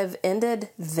it have ended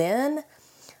then?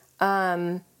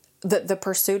 The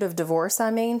pursuit of divorce,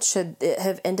 should it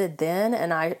have ended then?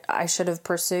 And I should have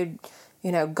pursued,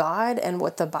 God and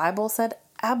what the Bible said?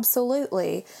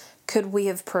 Absolutely. Could we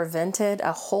have prevented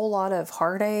a whole lot of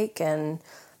heartache and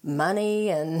money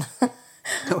and,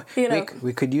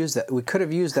 we could use that. We could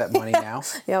have used that money now.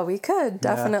 Yeah, we could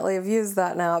definitely have used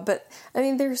that now. But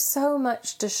there's so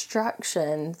much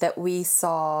destruction that we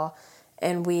saw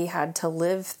and we had to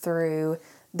live through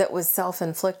that was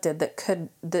self-inflicted,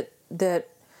 that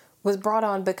was brought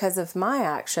on because of my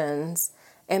actions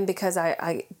and because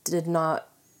I did not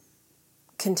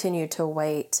continue to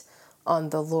wait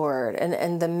on the Lord.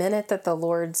 And the minute that the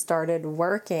Lord started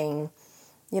working,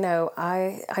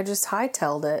 I just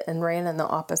hightailed it and ran in the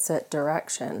opposite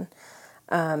direction.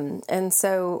 And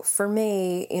so for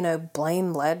me,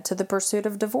 blame led to the pursuit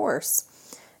of divorce.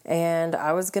 And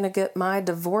I was going to get my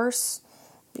divorce,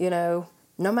 no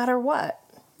matter what.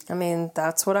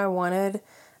 That's what I wanted.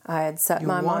 I had set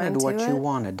my mind to it. You wanted what you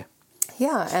wanted.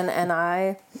 Yeah, and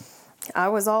I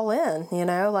was all in,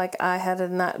 I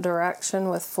headed in that direction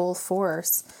with full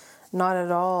force. Not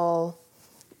at all,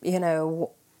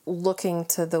 looking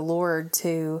to the Lord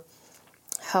to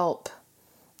help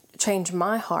change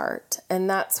my heart. And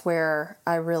that's where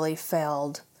I really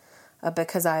failed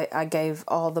because I gave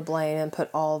all the blame and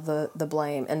put all the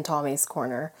blame in Tommy's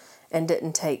corner and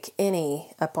didn't take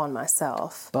any upon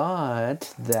myself.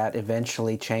 But that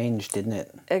eventually changed, didn't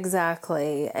it?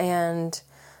 Exactly. And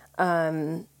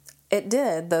it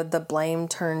did. The blame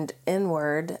turned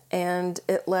inward and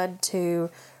it led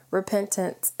to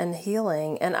repentance and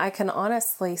healing. And I can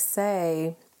honestly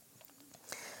say,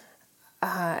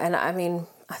 I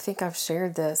think I've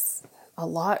shared this a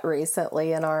lot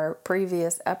recently in our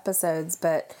previous episodes,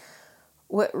 but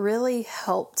what really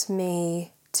helped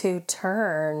me to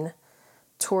turn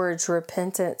towards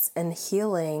repentance and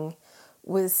healing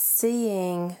was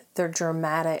seeing the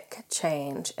dramatic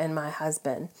change in my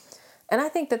husband. And I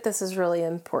think that this is really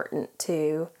important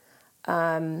too.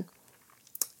 I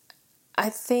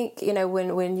think,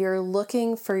 when you're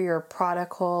looking for your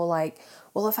prodigal,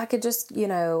 if I could just,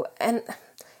 and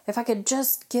if I could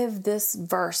just give this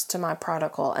verse to my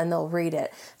prodigal and they'll read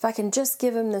it, if I can just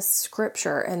give them this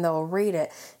scripture and they'll read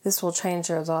it, this will change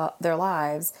their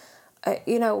lives.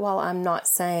 While I'm not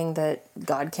saying that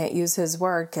God can't use his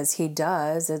word, because he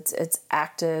does, it's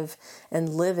active and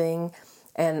living,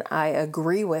 and I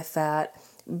agree with that.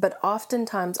 But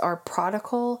oftentimes our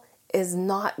prodigal is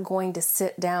not going to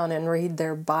sit down and read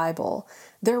their Bible.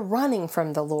 They're running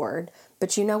from the Lord.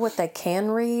 But you know what they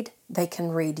can read? They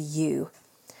can read you.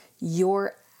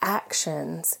 Your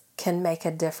actions can make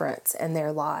a difference in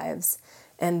their lives.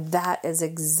 And that is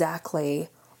exactly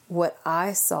what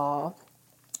I saw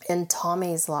in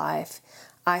Tommy's life.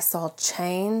 I saw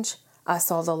change. I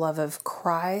saw the love of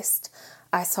Christ.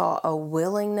 I saw a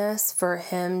willingness for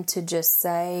him to just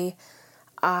say,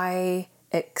 I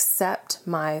accept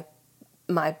my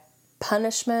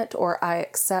punishment, or I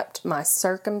accept my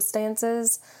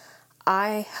circumstances.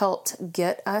 I helped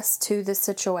get us to the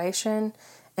situation,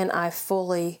 and I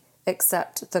fully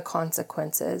accept the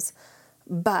consequences.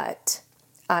 But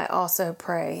I also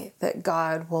pray that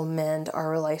God will mend our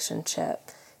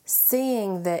relationship.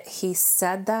 Seeing that he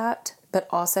said that, but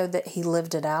also that he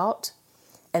lived it out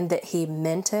and that he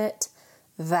meant it,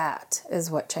 that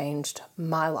is what changed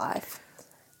my life.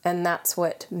 And that's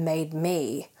what made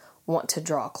me want to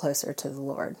draw closer to the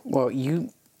Lord. Well,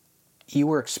 you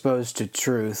were exposed to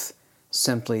truth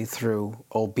simply through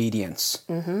obedience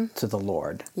to the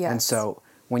Lord. Yes. And so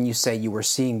when you say you were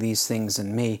seeing these things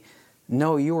in me,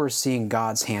 no, you were seeing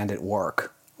God's hand at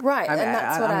work. Right,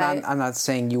 I'm not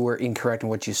saying you were incorrect in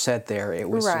what you said there. It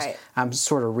was right. just, I'm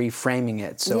sort of reframing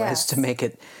it so as to make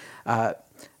it,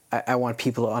 I want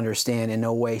people to understand in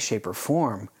no way, shape, or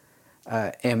form,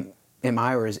 am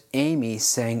I or is Amy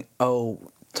saying, oh,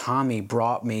 Tommy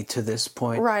brought me to this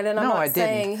point. Right, and I'm not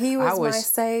saying he was my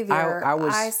Savior.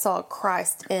 I saw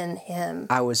Christ in him.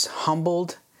 I was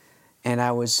humbled and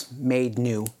I was made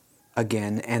new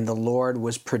again, and the Lord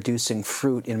was producing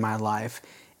fruit in my life.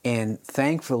 And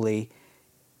thankfully,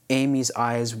 Amy's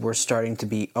eyes were starting to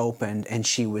be opened, and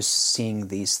she was seeing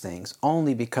these things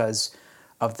only because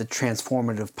of the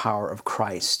transformative power of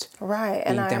Christ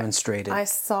being demonstrated. I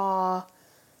saw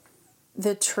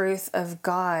the truth of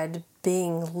God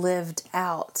being lived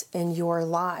out in your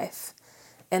life,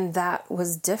 and that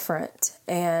was different,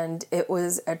 and it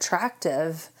was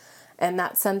attractive, and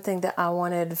that's something that I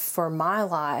wanted for my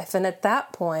life. And at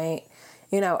that point,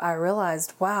 I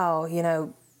realized, wow,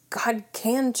 God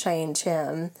can change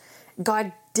him.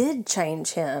 God did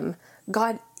change him.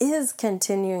 God is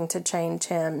continuing to change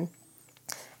him.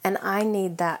 And I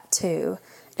need that too.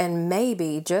 And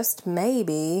maybe, just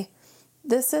maybe,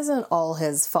 this isn't all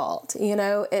his fault.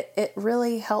 It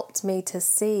really helped me to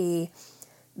see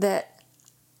that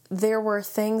there were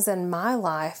things in my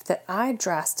life that I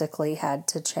drastically had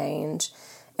to change,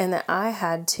 and that I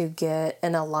had to get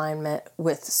in alignment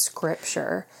with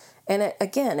Scripture. And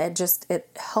it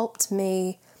helped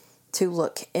me to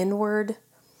look inward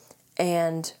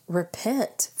and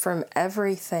repent from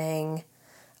everything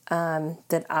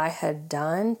that I had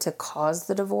done to cause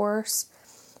the divorce,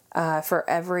 for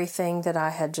everything that I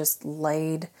had just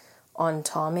laid on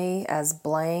Tommy as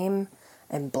blame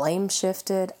and blame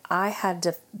shifted. I had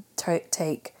to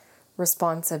take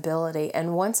responsibility.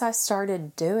 And once I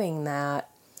started doing that,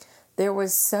 there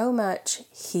was so much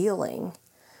healing.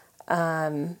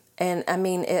 And I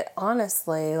mean, it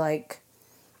honestly,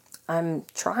 I'm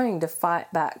trying to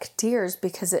fight back tears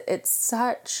because it's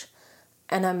such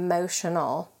an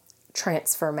emotional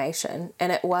transformation,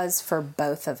 and it was for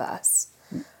both of us.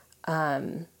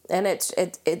 And it's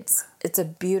a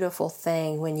beautiful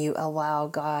thing when you allow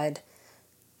God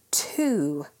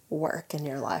to work in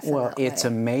your life. Well, it's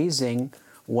amazing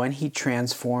when he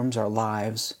transforms our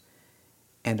lives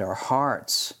and our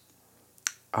hearts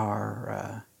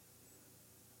are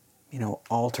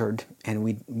altered, and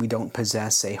we don't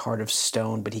possess a heart of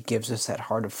stone, but he gives us that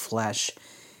heart of flesh,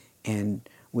 and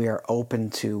we are open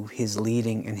to his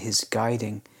leading and his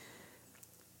guiding.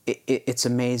 It's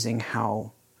amazing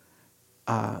how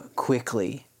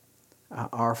quickly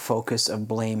our focus of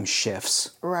blame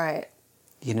shifts. Right.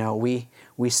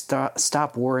 We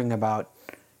stop worrying about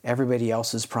everybody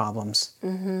else's problems,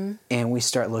 mm-hmm. and we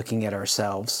start looking at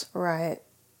ourselves. Right.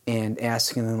 And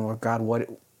asking the Lord God, what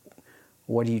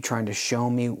are you trying to show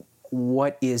me?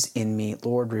 What is in me?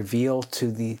 Lord, reveal to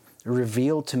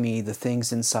me the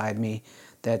things inside me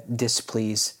that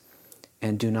displease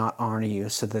and do not honor you,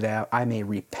 so that I may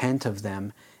repent of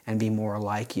them and be more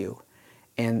like you.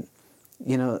 And,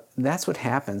 that's what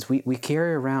happens. We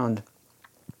carry around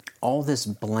all this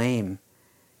blame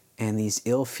and these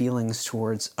ill feelings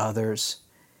towards others.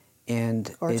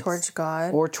 Or towards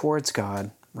God. Or towards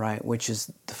God, right, which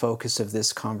is the focus of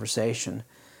this conversation.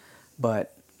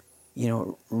 But,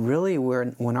 really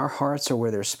when our hearts are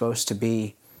where they're supposed to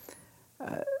be,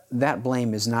 that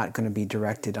blame is not going to be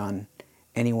directed on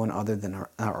anyone other than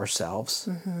ourselves.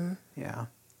 Mm-hmm. Yeah.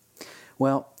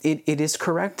 Well, it is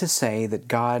correct to say that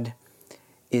God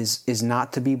is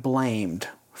not to be blamed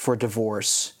for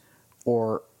divorce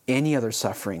or any other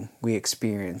suffering we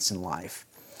experience in life.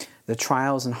 The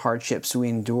trials and hardships we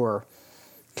endure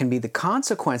can be the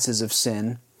consequences of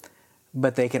sin,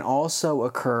 but they can also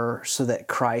occur so that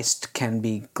Christ can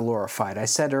be glorified. I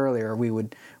said earlier we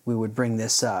would bring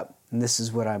this up, and this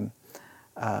is what I'm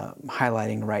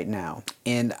highlighting right now.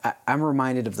 And I'm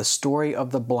reminded of the story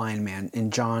of the blind man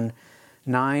in John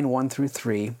 9, 1 through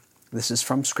 3. This is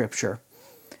from Scripture.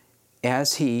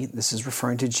 This is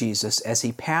referring to Jesus, as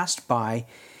he passed by,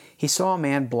 he saw a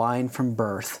man blind from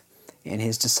birth, and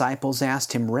his disciples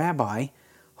asked him, Rabbi,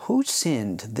 who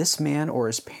sinned, this man or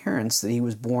his parents, that he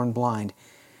was born blind?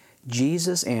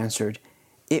 Jesus answered,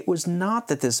 It was not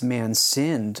that this man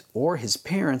sinned or his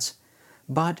parents,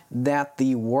 but that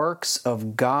the works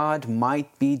of God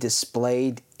might be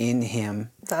displayed in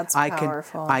him. That's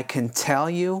powerful. I can tell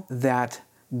you that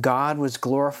God was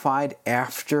glorified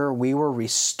after we were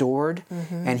restored,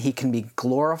 mm-hmm. and he can be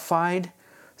glorified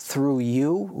through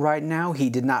you right now. He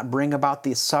did not bring about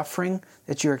the suffering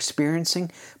that you're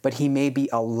experiencing, but he may be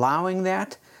allowing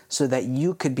that so that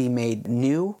you could be made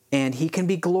new, and he can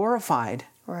be glorified.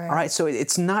 Right. All right, so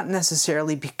it's not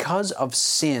necessarily because of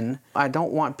sin. I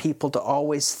don't want people to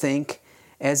always think,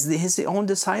 as his own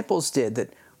disciples did,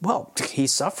 that, well,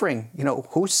 he's suffering.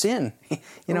 Who's sin?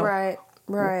 Right.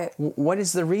 What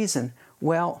is the reason?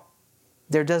 Well,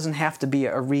 there doesn't have to be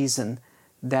a reason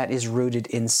that is rooted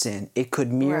in sin. It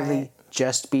could merely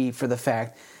just be for the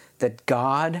fact that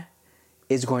God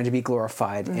is going to be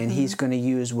glorified, mm-hmm. and he's going to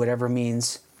use whatever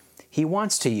means he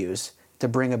wants to use to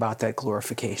bring about that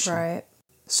glorification. Right.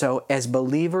 So as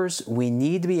believers, we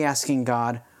need to be asking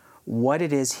God what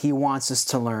it is He wants us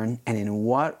to learn, and in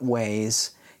what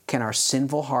ways can our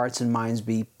sinful hearts and minds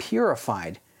be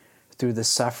purified through the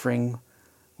suffering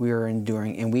we are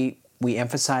enduring. And we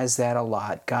emphasize that a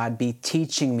lot. God, be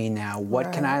teaching me now.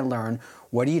 What can I learn?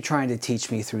 What are you trying to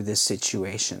teach me through this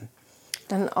situation?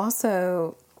 And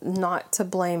also not to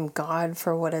blame God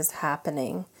for what is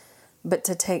happening, but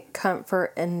to take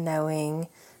comfort in knowing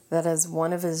that as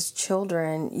one of His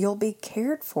children, you'll be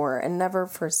cared for and never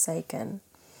forsaken.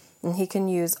 And He can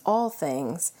use all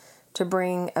things to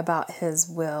bring about His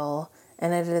will,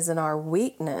 and it is in our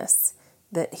weakness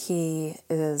that He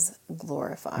is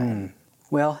glorified.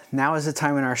 Well, now is the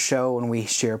time in our show when we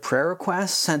share prayer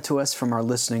requests sent to us from our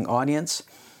listening audience.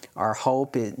 Our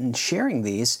hope in sharing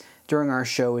these during our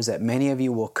show is that many of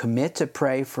you will commit to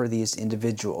pray for these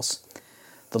individuals.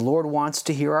 The Lord wants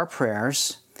to hear our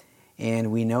prayers,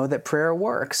 and we know that prayer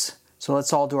works. So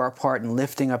let's all do our part in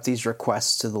lifting up these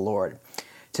requests to the Lord.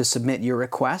 To submit your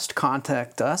request,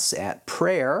 contact us at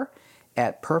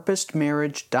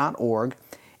prayer@purposedmarriage.org,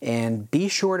 and be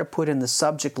sure to put in the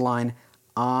subject line,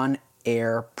 On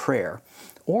Air Prayer.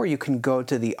 Or you can go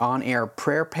to the On Air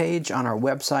Prayer page on our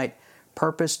website,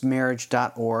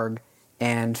 purposedmarriage.org,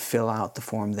 and fill out the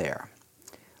form there.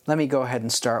 Let me go ahead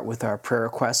and start with our prayer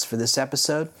requests for this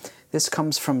episode. This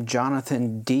comes from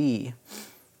Jonathan D.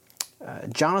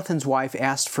 Jonathan's wife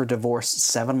asked for divorce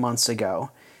 7 months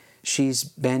ago. She's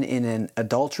been in an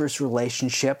adulterous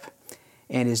relationship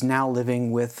and is now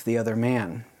living with the other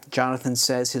man. Jonathan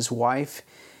says his wife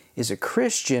is a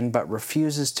Christian but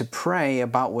refuses to pray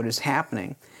about what is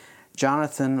happening.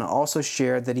 Jonathan also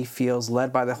shared that he feels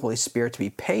led by the Holy Spirit to be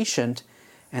patient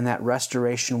and that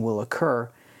restoration will occur,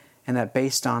 and that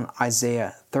based on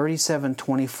Isaiah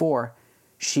 37:24,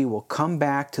 she will come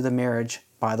back to the marriage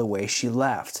by the way she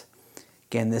left.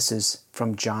 Again, this is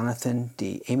from Jonathan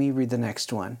D. Amy, read the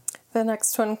next one. The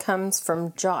next one comes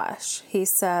from Josh. He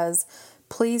says,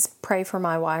 please pray for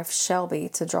my wife, Shelby,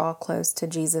 to draw close to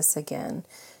Jesus again.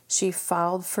 She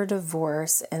filed for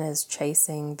divorce and is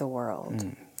chasing the world.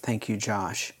 Thank you,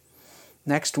 Josh.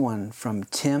 Next one from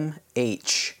Tim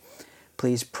H.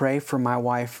 Please pray for my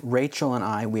wife, Rachel, and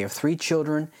I. We have 3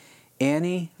 children,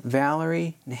 Annie,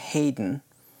 Valerie, and Hayden.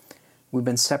 We've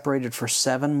been separated for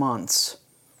 7 months.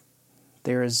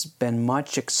 There has been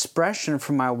much expression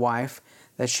from my wife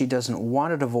that she doesn't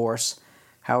want a divorce.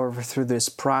 However, through this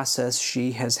process,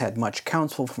 she has had much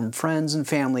counsel from friends and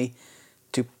family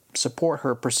to support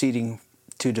her proceeding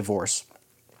to divorce.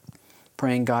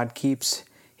 Praying God keeps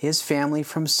His family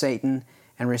from Satan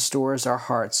and restores our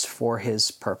hearts for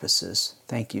His purposes.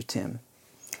 Thank you, Tim.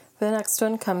 The next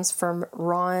one comes from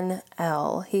Ron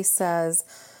L. He says,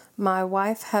 my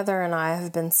wife Heather and I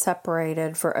have been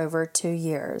separated for over 2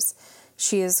 years.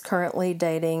 She is currently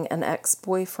dating an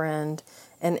ex-boyfriend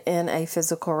and in a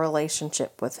physical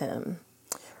relationship with him.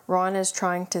 Ron is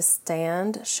trying to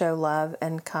stand, show love,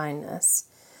 and kindness.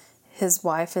 His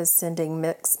wife is sending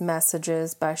mixed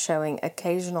messages by showing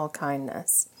occasional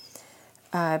kindness.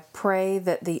 I pray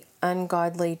that the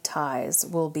ungodly ties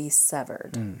will be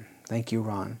severed. Thank you,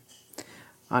 Ron.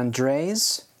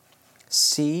 Andres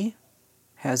C.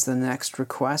 has the next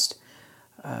request,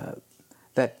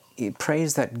 that he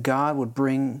prays that God would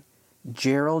bring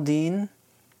Geraldine,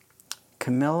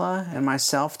 Camilla, and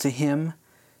myself to Him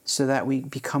so that we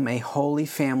become a holy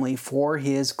family for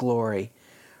His glory.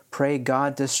 Pray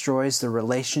God destroys the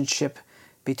relationship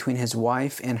between his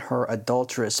wife and her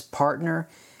adulterous partner,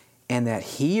 and that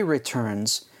He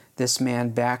returns this man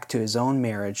back to his own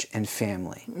marriage and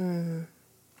family.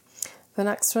 The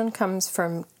next one comes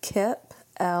from Kip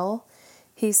L.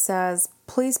 He says,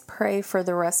 please pray for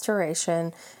the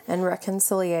restoration and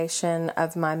reconciliation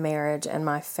of my marriage and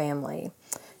my family.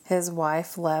 His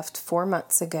wife left 4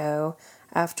 months ago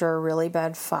after a really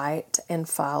bad fight and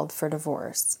filed for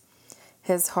divorce.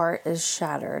 His heart is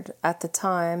shattered. At the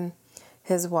time,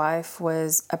 his wife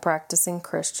was a practicing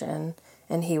Christian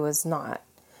and he was not.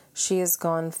 She has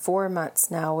gone 4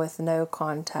 months now with no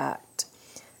contact.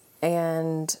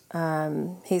 And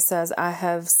he says, I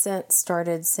have since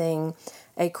started seeing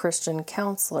a Christian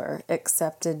counselor,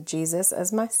 accepted Jesus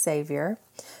as my Savior,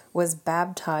 was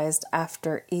baptized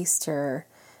after Easter,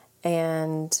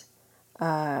 and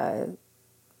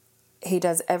he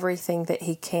does everything that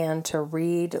he can to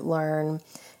read, learn,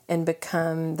 and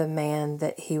become the man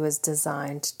that he was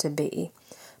designed to be.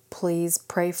 Please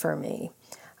pray for me.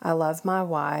 I love my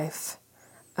wife.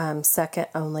 second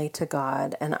only to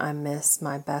God, and I miss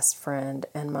my best friend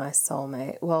and my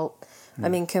soulmate. Well, I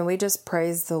mean, can we just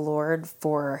praise the Lord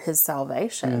for his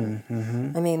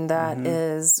salvation? I mean, that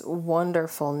is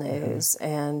wonderful news,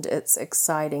 and it's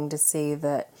exciting to see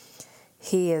that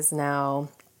he is now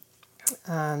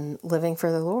living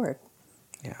for the Lord.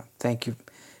 Yeah, thank you,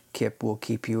 Kip. We'll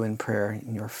keep you in prayer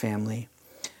and your family.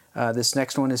 This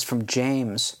next one is from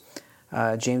James.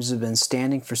 James has been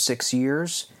standing for 6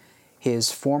 years.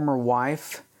 His former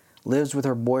wife lives with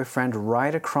her boyfriend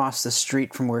right across the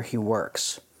street from where he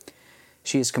works.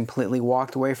 She has completely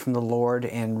walked away from the Lord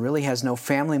and really has no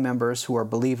family members who are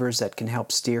believers that can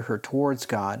help steer her towards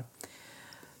God.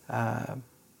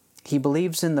 He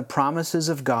believes in the promises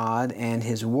of God and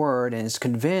His Word and is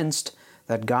convinced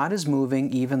that God is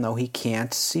moving even though he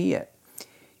can't see it.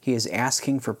 He is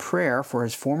asking for prayer for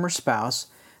his former spouse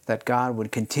that God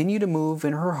would continue to move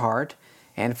in her heart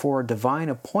and for a divine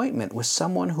appointment with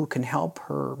someone who can help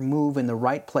her move in the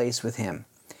right place with Him.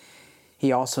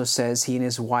 He also says he and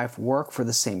his wife work for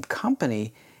the same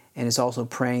company and is also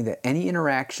praying that any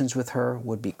interactions with her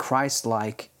would be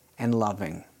Christ-like and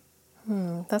loving.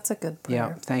 That's a good prayer.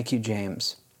 Yeah, thank you,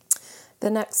 James. The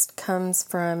next comes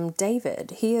from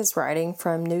David. He is writing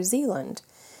from New Zealand.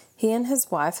 He and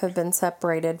his wife have been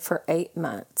separated for 8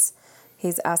 months.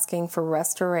 He's asking for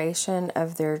restoration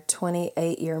of their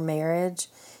 28-year marriage.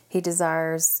 He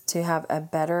desires to have a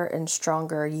better and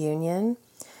stronger union.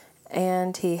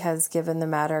 And he has given the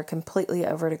matter completely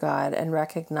over to God and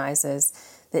recognizes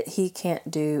that he can't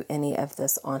do any of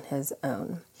this on his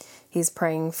own. He's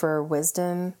praying for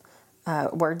wisdom,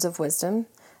 words of wisdom,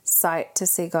 sight to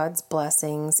see God's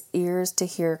blessings, ears to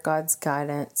hear God's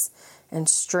guidance, and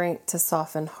strength to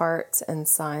soften hearts and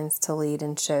signs to lead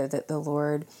and show that the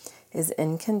Lord is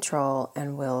in control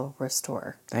and will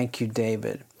restore. Thank you,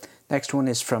 David. Next one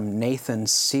is from Nathan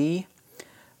C.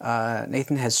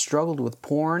 Nathan has struggled with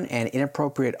porn and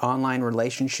inappropriate online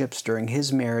relationships during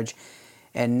his marriage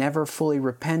and never fully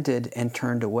repented and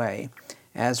turned away.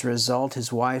 As a result,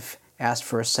 his wife asked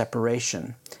for a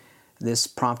separation. This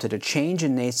prompted a change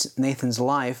in Nathan's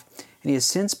life, and he has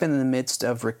since been in the midst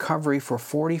of recovery for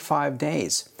 45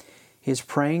 days. He is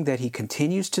praying that he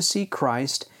continues to see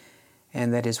Christ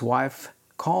and that his wife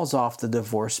calls off the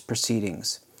divorce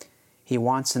proceedings. He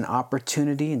wants an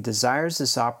opportunity and desires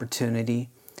this opportunity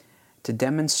to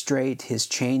demonstrate his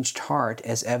changed heart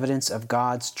as evidence of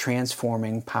God's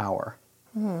transforming power.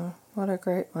 What a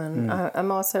great one.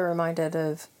 I'm also reminded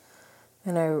of,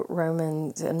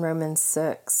 Romans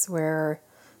 6, where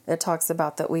it talks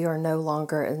about that we are no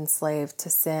longer enslaved to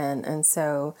sin. And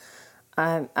so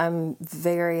I'm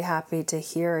very happy to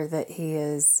hear that he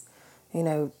is,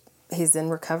 he's in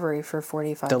recovery for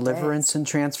 45 Deliverance days. and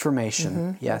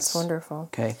transformation. Yes. That's wonderful.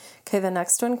 Okay, the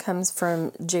next one comes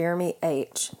from Jeremy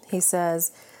H. He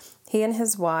says he and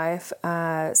his wife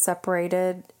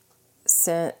separated.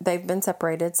 They've been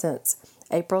separated since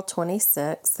April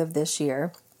 26th of this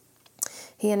year.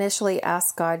 He initially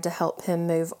asked God to help him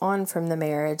move on from the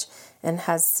marriage and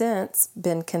has since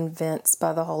been convinced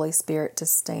by the Holy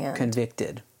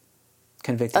Convicted.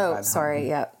 Convicted by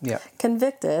the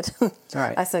Convicted. All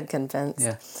right. I said convinced.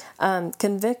 Yeah.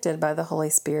 Convicted by the Holy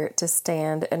Spirit to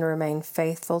stand and remain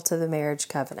faithful to the marriage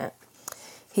covenant.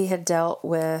 He had dealt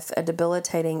with a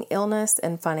debilitating illness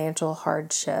and financial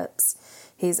hardships.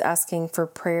 He's asking for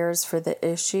prayers for the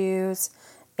issues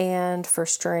and for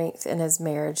strength in his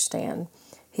marriage stand.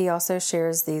 He also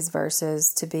shares these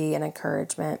verses to be an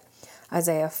encouragement.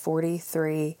 Isaiah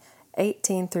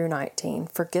 43:18 through 19.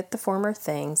 Forget the former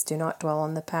things, do not dwell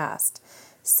on the past.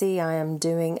 See, I am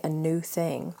doing a new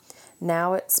thing.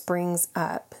 Now it springs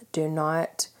up. Do you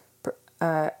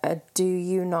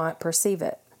not perceive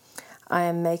it? I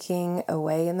am making a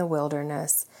way in the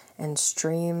wilderness and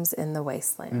streams in the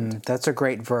wasteland. That's a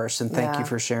great verse, and thank you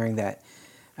for sharing that,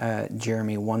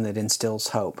 Jeremy, one that instills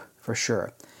hope, for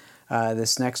sure.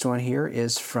 This next one here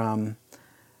is from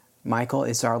Michael.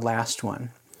 It's our last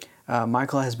one.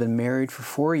 Michael has been married for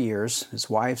 4 years. His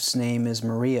wife's name is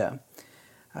Maria.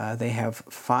 They have a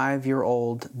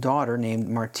 5-year-old daughter named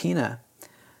Martina.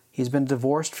 He's been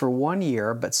divorced for 1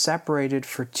 year, but separated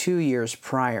for 2 years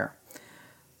prior.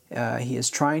 He is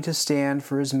trying to stand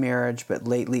for his marriage, but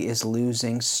lately is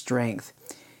losing strength.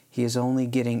 He is only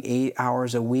getting 8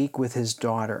 hours a week with his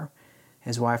daughter.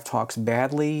 His wife talks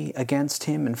badly against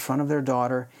him in front of their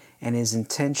daughter and is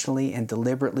intentionally and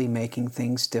deliberately making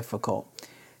things difficult.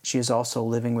 She is also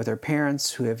living with her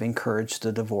parents, who have encouraged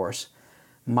the divorce.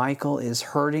 Michael is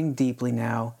hurting deeply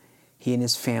now. He and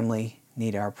his family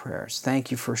need our prayers.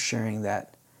 Thank you for sharing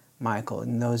that, Michael.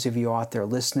 And those of you out there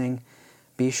listening,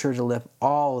 be sure to lift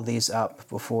all of these up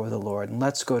before the Lord. And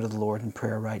let's go to the Lord in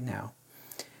prayer right now.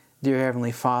 Dear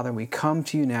Heavenly Father, we come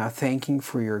to you now thanking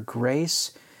for your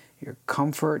grace, your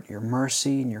comfort, your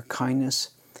mercy, and your kindness.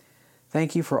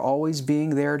 Thank you for always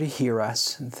being there to hear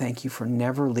us, and thank you for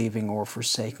never leaving or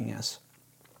forsaking us.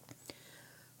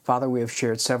 Father, we have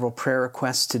shared several prayer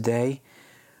requests today.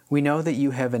 We know that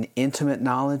you have an intimate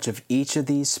knowledge of each of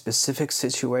these specific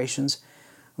situations.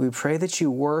 We pray that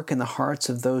you work in the hearts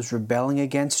of those rebelling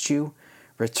against you,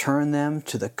 return them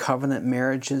to the covenant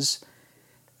marriages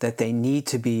that they need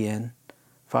to be in.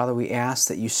 Father, we ask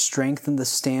that you strengthen the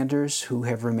standers who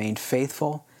have remained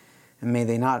faithful, and may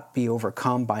they not be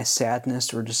overcome by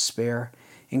sadness or despair.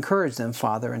 Encourage them,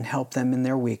 Father, and help them in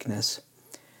their weakness.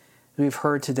 As we've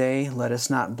heard today, let us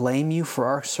not blame you for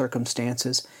our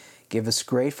circumstances. Give us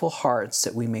grateful hearts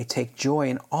that we may take joy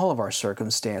in all of our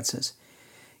circumstances.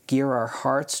 Gear our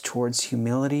hearts towards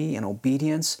humility and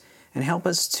obedience, and help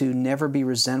us to never be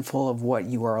resentful of what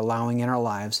you are allowing in our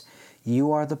lives.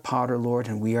 You are the potter, Lord,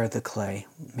 and we are the clay.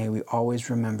 May we always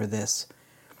remember this.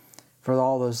 For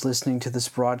all those listening to this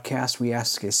broadcast, we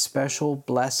ask a special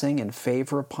blessing and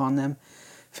favor upon them.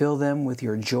 Fill them with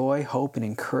your joy, hope, and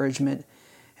encouragement.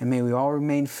 And may we all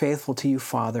remain faithful to you,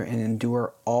 Father, and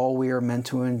endure all we are meant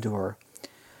to endure.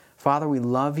 Father, we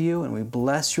love you and we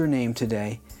bless your name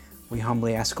today. We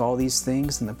humbly ask all these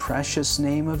things in the precious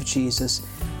name of Jesus,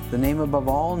 the name above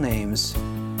all names.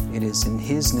 It is in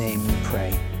his name we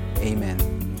pray. Amen.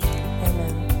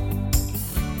 Amen.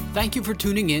 Thank you for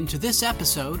tuning in to this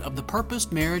episode of the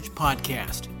Purposed Marriage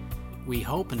Podcast. We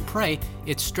hope and pray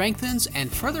it strengthens and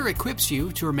further equips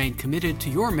you to remain committed to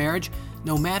your marriage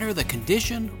no matter the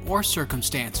condition or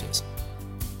circumstances.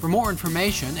 For more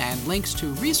information and links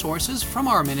to resources from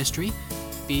our ministry,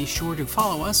 be sure to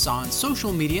follow us on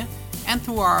social media and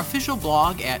through our official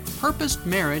blog at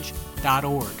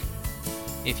purposedmarriage.org.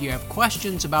 If you have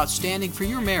questions about standing for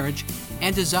your marriage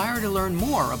and desire to learn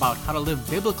more about how to live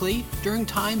biblically during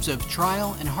times of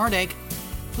trial and heartache,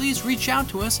 please reach out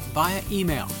to us via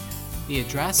email. The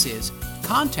address is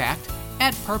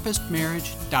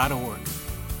contact@purposedmarriage.org.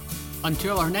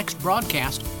 Until our next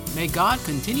broadcast, may God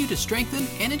continue to strengthen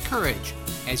and encourage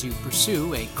as you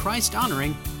pursue a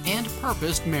Christ-honoring and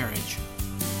purposed marriage.